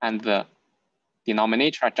 And the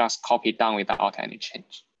denominator just copied down without any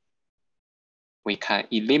change. We can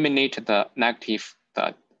eliminate the negative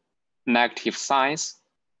signs,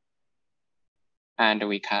 and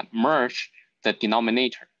we can merge the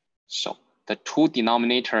denominator. So the two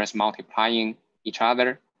denominators multiplying each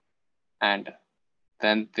other, and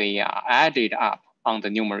then they are added up on the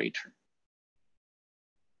numerator.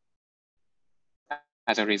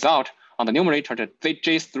 As a result, on the numerator, the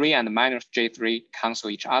j3 and minus j3 cancel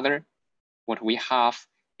each other. What we have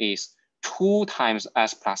is 2 times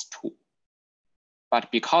s plus 2.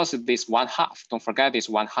 But because of this 1/2, don't forget this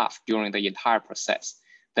 1/2 during the entire process,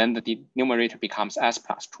 then the numerator becomes s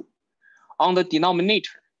plus 2. On the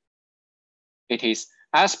denominator, it is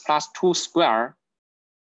s plus 2 squared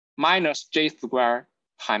minus j squared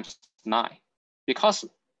times 9. Because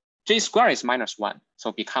j squared is minus 1, so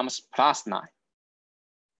it becomes plus 9.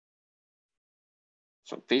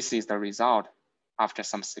 So this is the result after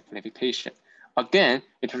some simplification. Again,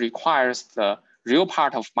 it requires the real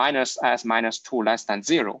part of minus s minus 2 less than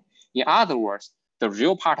 0. In other words, the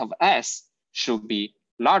real part of s should be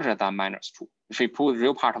larger than minus 2. If we put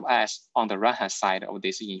real part of s on the right-hand side of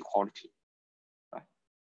this inequality, right?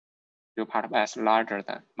 Real part of s larger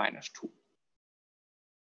than minus 2.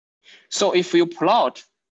 So if you plot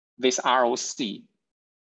this ROC,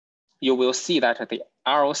 you will see that the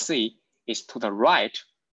ROC is to the right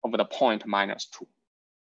of the point minus 2.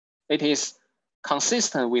 It is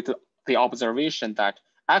consistent with the observation that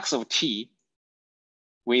x of t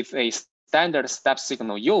with a standard step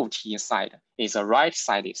signal u of t inside is a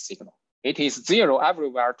right-sided signal. It is 0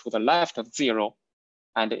 everywhere to the left of 0,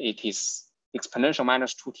 and it is exponential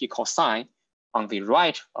minus 2t cosine on the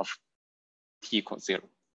right of t equals 0.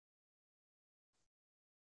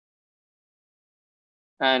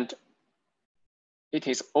 And it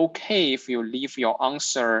is okay if you leave your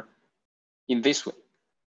answer in this way.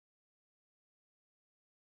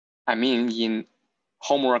 I mean, in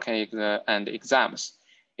homework and exams,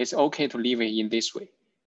 it's okay to leave it in this way.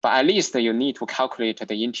 But at least you need to calculate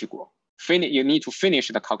the integral. You need to finish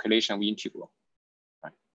the calculation of integral.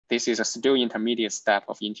 Right? This is a still intermediate step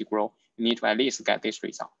of integral. You need to at least get this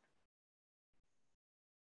result.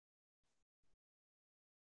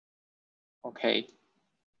 Okay.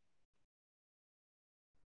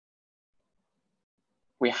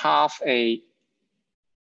 We have a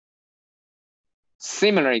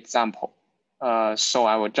similar example. So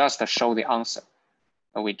I will just show the answer.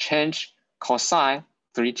 We change cosine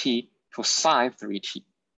 3t to sine 3t.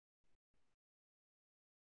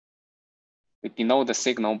 We denote the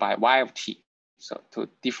signal by y of t, so to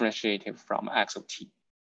differentiate it from x of t.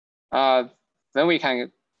 Then we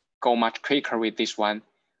can go much quicker with this one.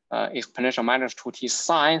 Exponential minus 2t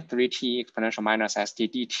sine 3t exponential minus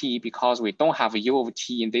st dt. Because we don't have u of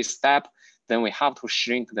t in this step, then we have to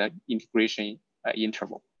shrink the integration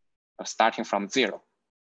interval, starting from 0.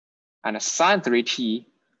 And sine 3t,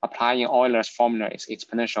 applying Euler's formula, is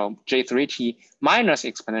exponential j3t minus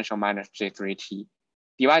exponential minus j3t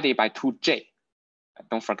divided by 2j.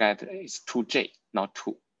 Don't forget, it's 2j, not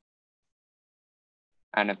 2.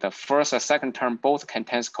 And the first and second term both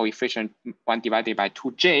contains coefficient 1 divided by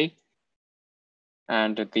 2j.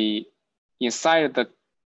 And inside the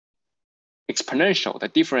exponential, the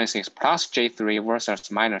difference is plus j3 versus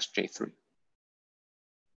minus j3.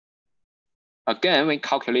 Again, when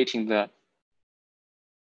calculating the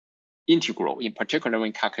integral, in particular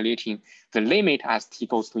when calculating the limit as t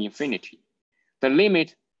goes to infinity, the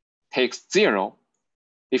limit takes 0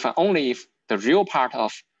 if and only if the real part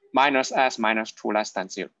of minus s minus 2 less than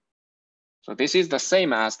 0. So this is the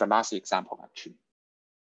same as the last example, actually.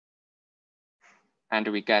 And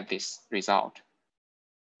we get this result.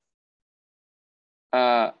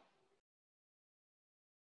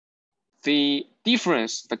 The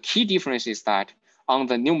difference, the key difference is that on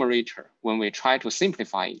the numerator, when we try to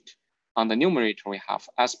simplify it, on the numerator, we have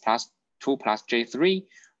s plus 2 plus j3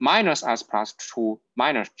 minus s plus 2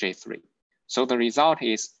 minus j3. So the result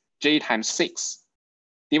is j times 6.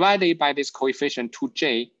 Divided by this coefficient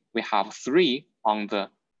 2j, we have 3 on the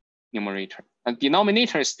numerator. And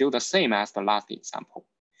denominator is still the same as the last example.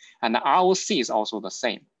 And the ROC is also the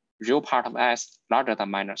same, real part of s larger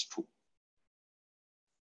than minus 2.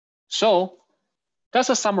 So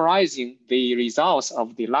just summarizing the results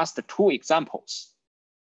of the last two examples.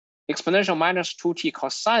 Exponential minus 2t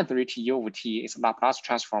cosine 3t u of t is Laplace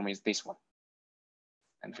transform is this one.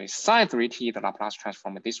 And with sine 3t, the Laplace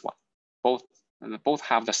transform is this one. Both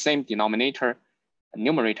have the same denominator, and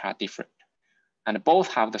numerator are different. And both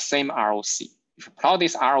have the same ROC. If you plot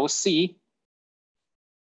this ROC,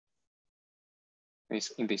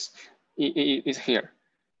 is here.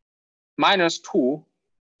 Minus 2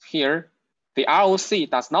 here, the ROC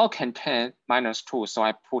does not contain minus 2, so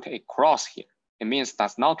I put a cross here. It means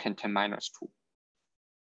does not contain minus 2.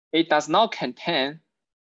 It does not contain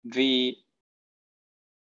the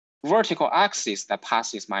vertical axis that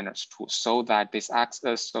passes minus 2, so that this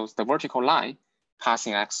axis, so the vertical line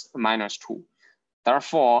passing x minus 2.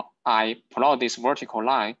 Therefore, I plot this vertical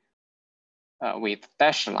line with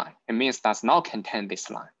dashed line. It means does not contain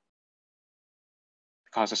this line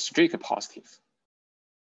because it's strictly positive.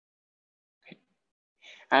 Okay.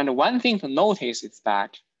 And one thing to notice is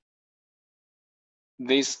that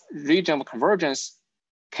this region of convergence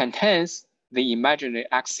contains the imaginary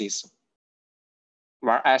axis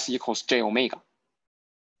where s equals j omega.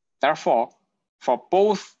 Therefore, for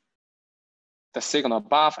both the signal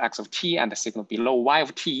above x of t and the signal below y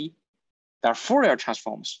of t, their Fourier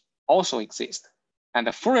transforms also exist. And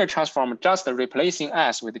the Fourier transform just replacing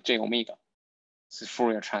s with j omega. This is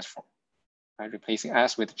Fourier transform. By replacing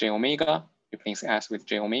s with j omega, replacing s with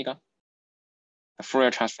j omega, the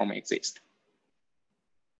Fourier transform exists.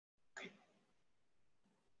 Okay.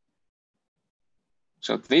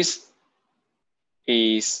 So this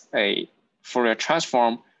is a Fourier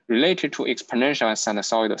transform related to exponential and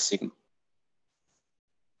sinusoidal signal.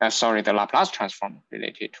 The Laplace transform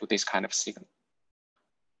related to this kind of signal.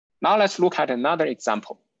 Now let's look at another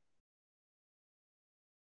example.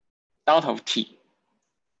 Delta of t,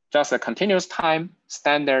 just a continuous time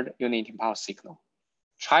standard unit impulse signal.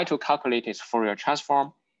 Try to calculate its Fourier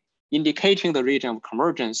transform, indicating the region of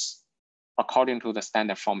convergence according to the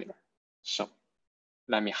standard formula. So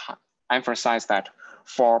let me emphasize that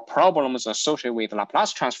for problems associated with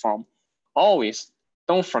Laplace transform, always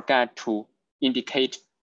don't forget to indicate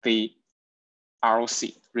the ROC,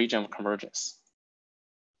 region of convergence.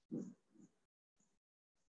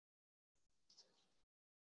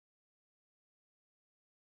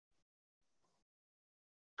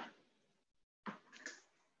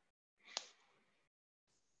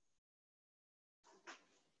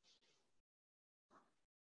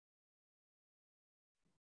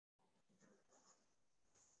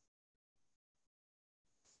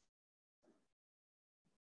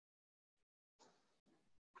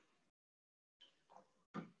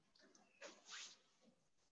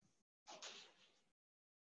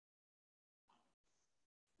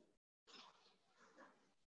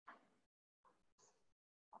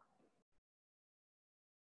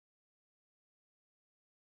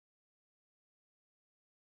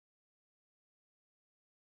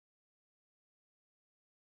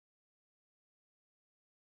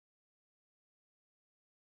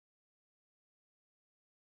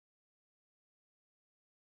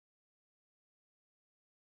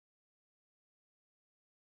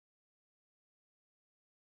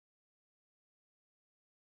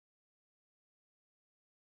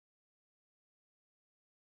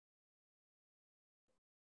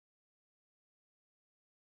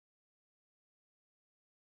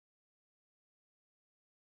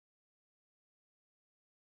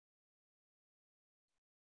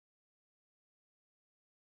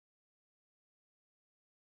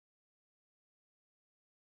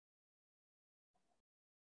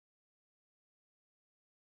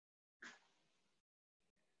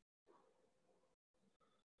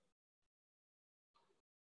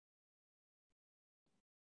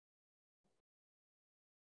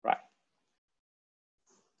 Right.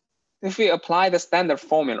 If we apply the standard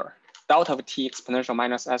formula, delta of t exponential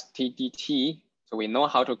minus st dt, so we know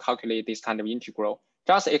how to calculate this kind of integral.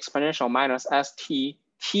 Just exponential minus st,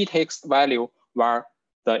 t takes value where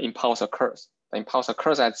the impulse occurs. The impulse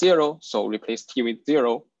occurs at 0, so replace t with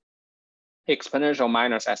 0. Exponential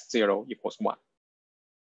minus s0 equals 1.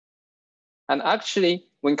 And actually,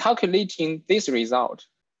 when calculating this result,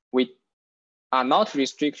 we are not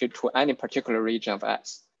restricted to any particular region of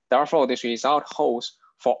S. Therefore, this result holds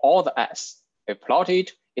for all the S. If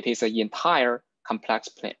plotted, it is an entire complex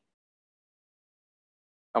plane.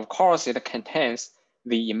 Of course, it contains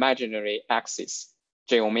the imaginary axis,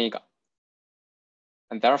 j omega.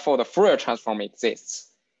 And therefore, the Fourier transform exists.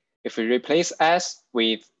 If we replace S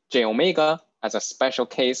with j omega as a special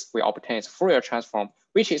case, we obtain its Fourier transform,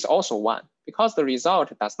 which is also 1, because the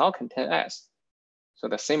result does not contain S. So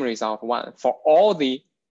the same result 1 for all the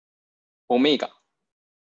omega,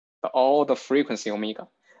 all the frequency omega.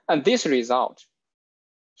 And this result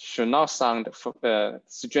should not sound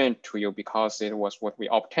strange to you because it was what we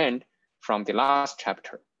obtained from the last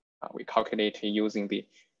chapter. We calculated using the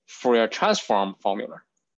Fourier transform formula.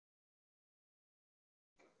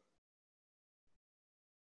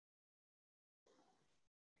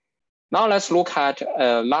 Now let's look at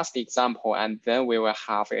last example, and then we will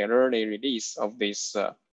have an early release of this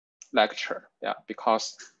lecture. Yeah,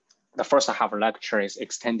 because the first half of lecture is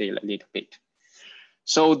extended a little bit.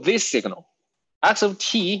 So this signal, x of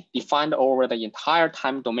t defined over the entire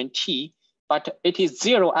time domain t, but it is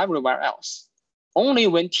 0 everywhere else. Only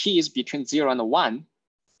when t is between 0 and 1,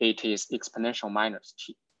 it is exponential minus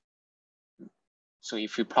t. So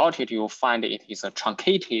if you plot it, you'll find it is a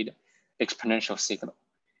truncated exponential signal.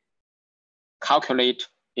 Calculate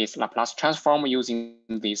its Laplace transform using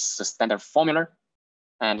this standard formula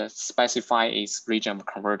and specify its region of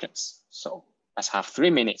convergence. So let's have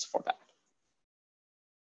 3 minutes for that.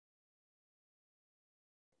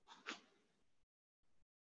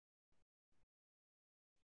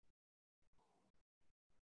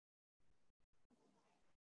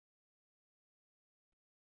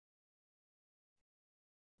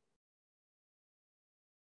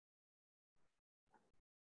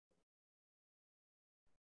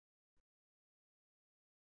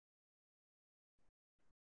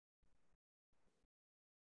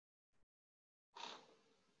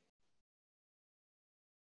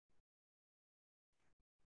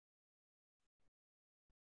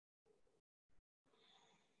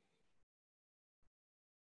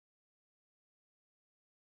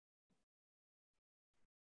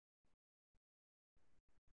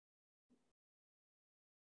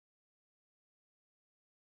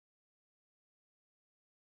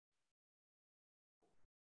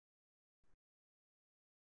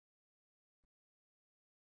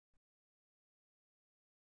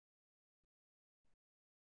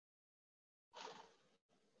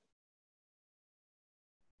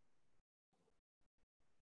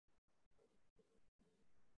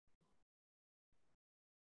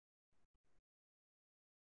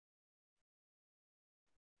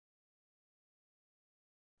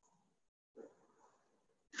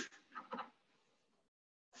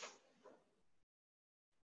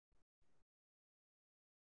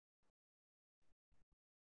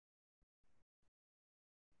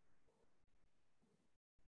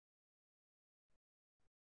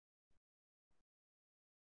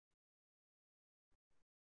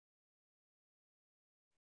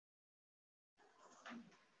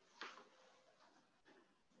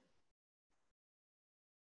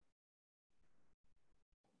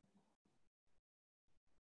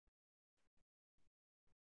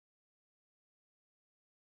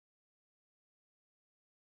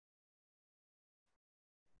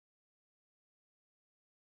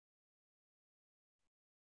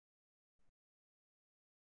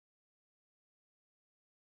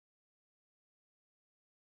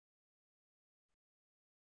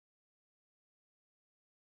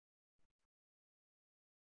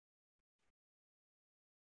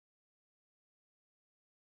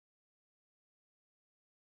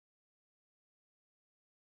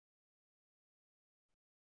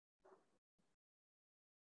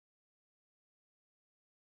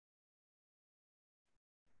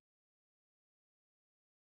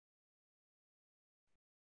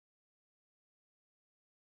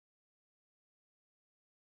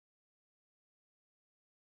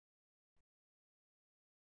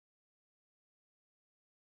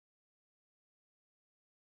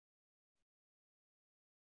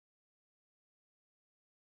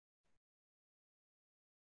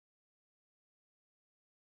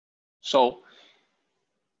 So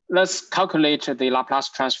let's calculate the Laplace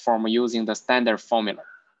transform using the standard formula.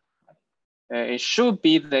 It should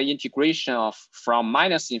be the integration of from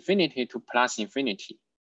minus infinity to plus infinity.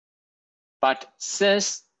 But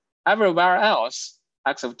since everywhere else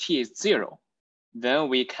x of t is 0, then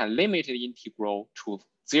we can limit the integral to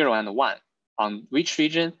 0 and 1, on which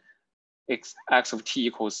region x of t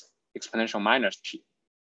equals exponential minus t.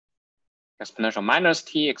 Exponential minus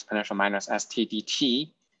t, exponential minus st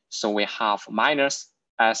dt. So we have minus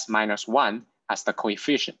s minus 1 as the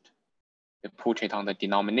coefficient. We put it on the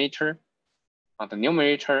denominator, on the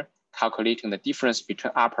numerator, calculating the difference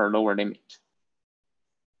between upper and lower limit.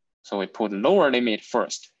 So we put lower limit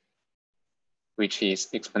first, which is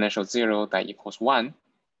exponential 0 that equals 1.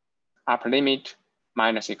 Upper limit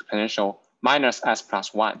minus exponential minus s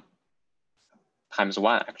plus 1 times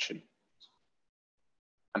 1, actually.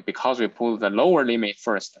 And because we put the lower limit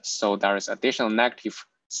first, so there is additional negative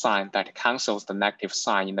sign that cancels the negative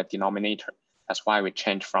sign in the denominator. That's why we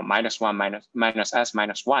change from -1 minus s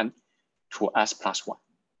minus 1 to s plus 1.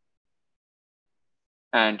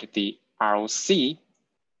 And the ROC,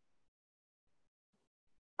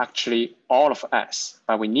 actually all of s,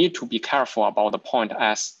 but we need to be careful about the point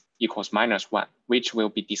s equals -1, which will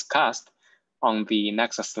be discussed on the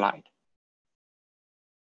next slide.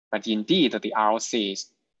 But indeed, the ROC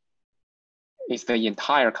is the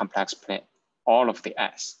entire complex plane, all of the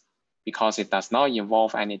s, because it does not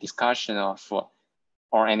involve any discussion of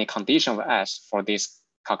or any condition of s for this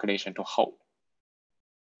calculation to hold.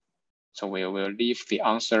 So we will leave the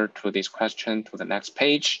answer to this question to the next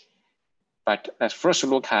page. But let's first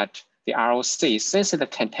look at the ROC. Since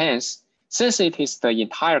it is the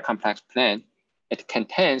entire complex plane, it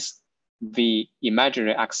contains the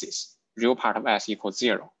imaginary axis, real part of s equals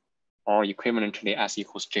 0, or equivalently s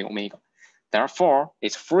equals j omega. Therefore,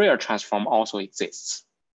 its Fourier transform also exists.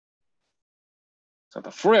 So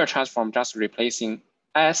the Fourier transform just replacing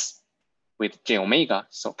s with j omega.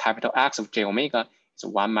 So capital X of j omega is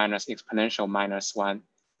 1 minus exponential minus 1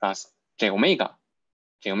 plus j omega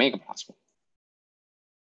plus 1.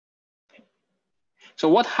 Okay. So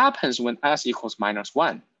what happens when s equals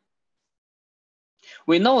 -1?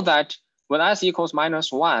 We know that when s equals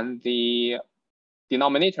 -1, the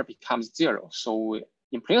denominator becomes 0. So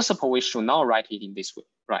in principle, we should not write it in this way,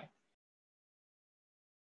 right?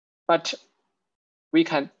 But we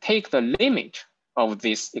can take the limit of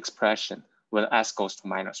this expression when s goes to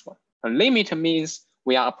 -1. The limit means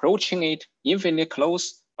we are approaching it infinitely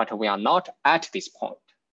close, but we are not at this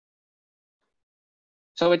point.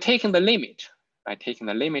 So we're taking the limit, by taking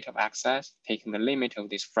the limit of xs, taking the limit of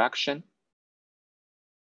this fraction.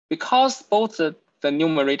 Because both the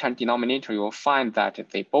numerator and denominator, you will find that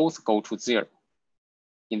they both go to 0.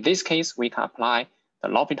 In this case, we can apply the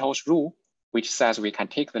L'Hopital's rule, which says we can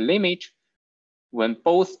take the limit when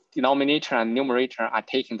both denominator and numerator are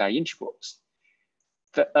taking their integrals.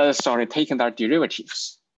 Taking their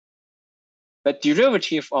derivatives. The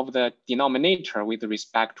derivative of the denominator with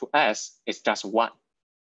respect to s is just 1.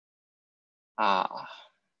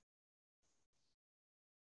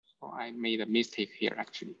 So I made a mistake here,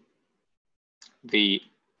 actually.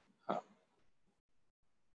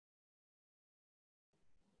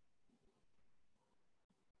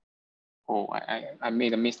 I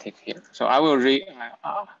made a mistake here. So I will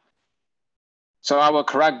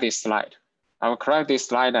correct this slide. I will correct this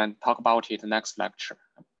slide and talk about it next lecture.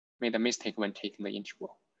 I made a mistake when taking the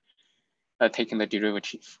integral, taking the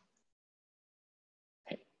derivative.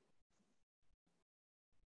 Okay.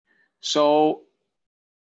 So,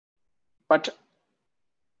 but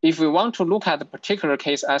if we want to look at the particular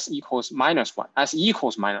case s equals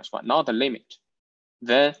 -1, not the limit,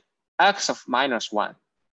 then x of -1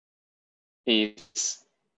 is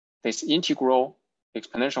this integral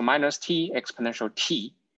exponential minus t exponential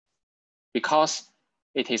t. Because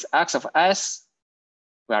it is x of s,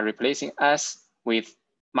 we are replacing s with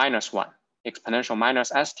 -1. Exponential minus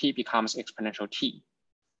st becomes exponential t.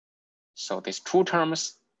 So these two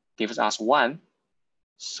terms gives us 1.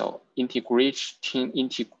 So integral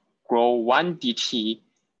 1 dt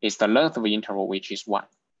is the length of the interval, which is 1.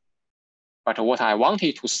 But what I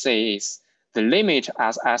wanted to say is the limit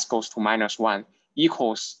as s goes to -1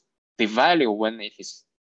 equals the value when it is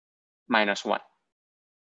 -1.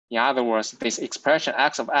 In other words, this expression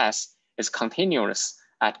x of s is continuous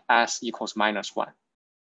at s equals -1.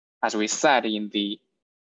 As we said in the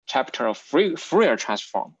chapter of Fourier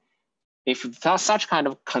transform, if such kind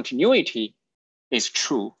of continuity is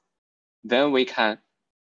true, then we can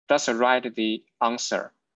just write the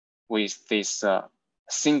answer with this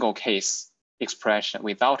single case expression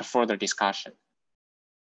without further discussion.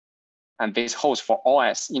 And this holds for all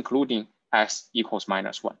s, including s equals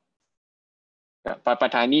 -1. Yeah,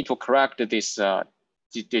 but I need to correct this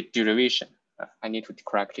derivation. I need to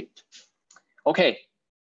correct it. Okay.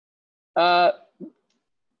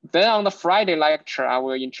 Then on the Friday lecture, I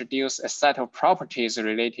will introduce a set of properties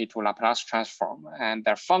related to Laplace transform, and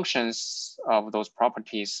their functions of those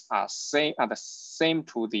properties are the same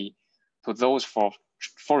to those for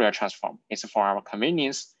Fourier transform. It's for our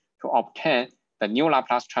convenience to obtain the new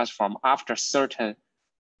Laplace transform after certain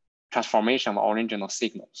transformation of original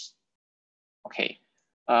signals. Okay,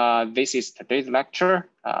 this is today's lecture.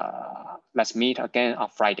 Let's meet again on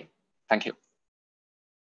Friday. Thank you.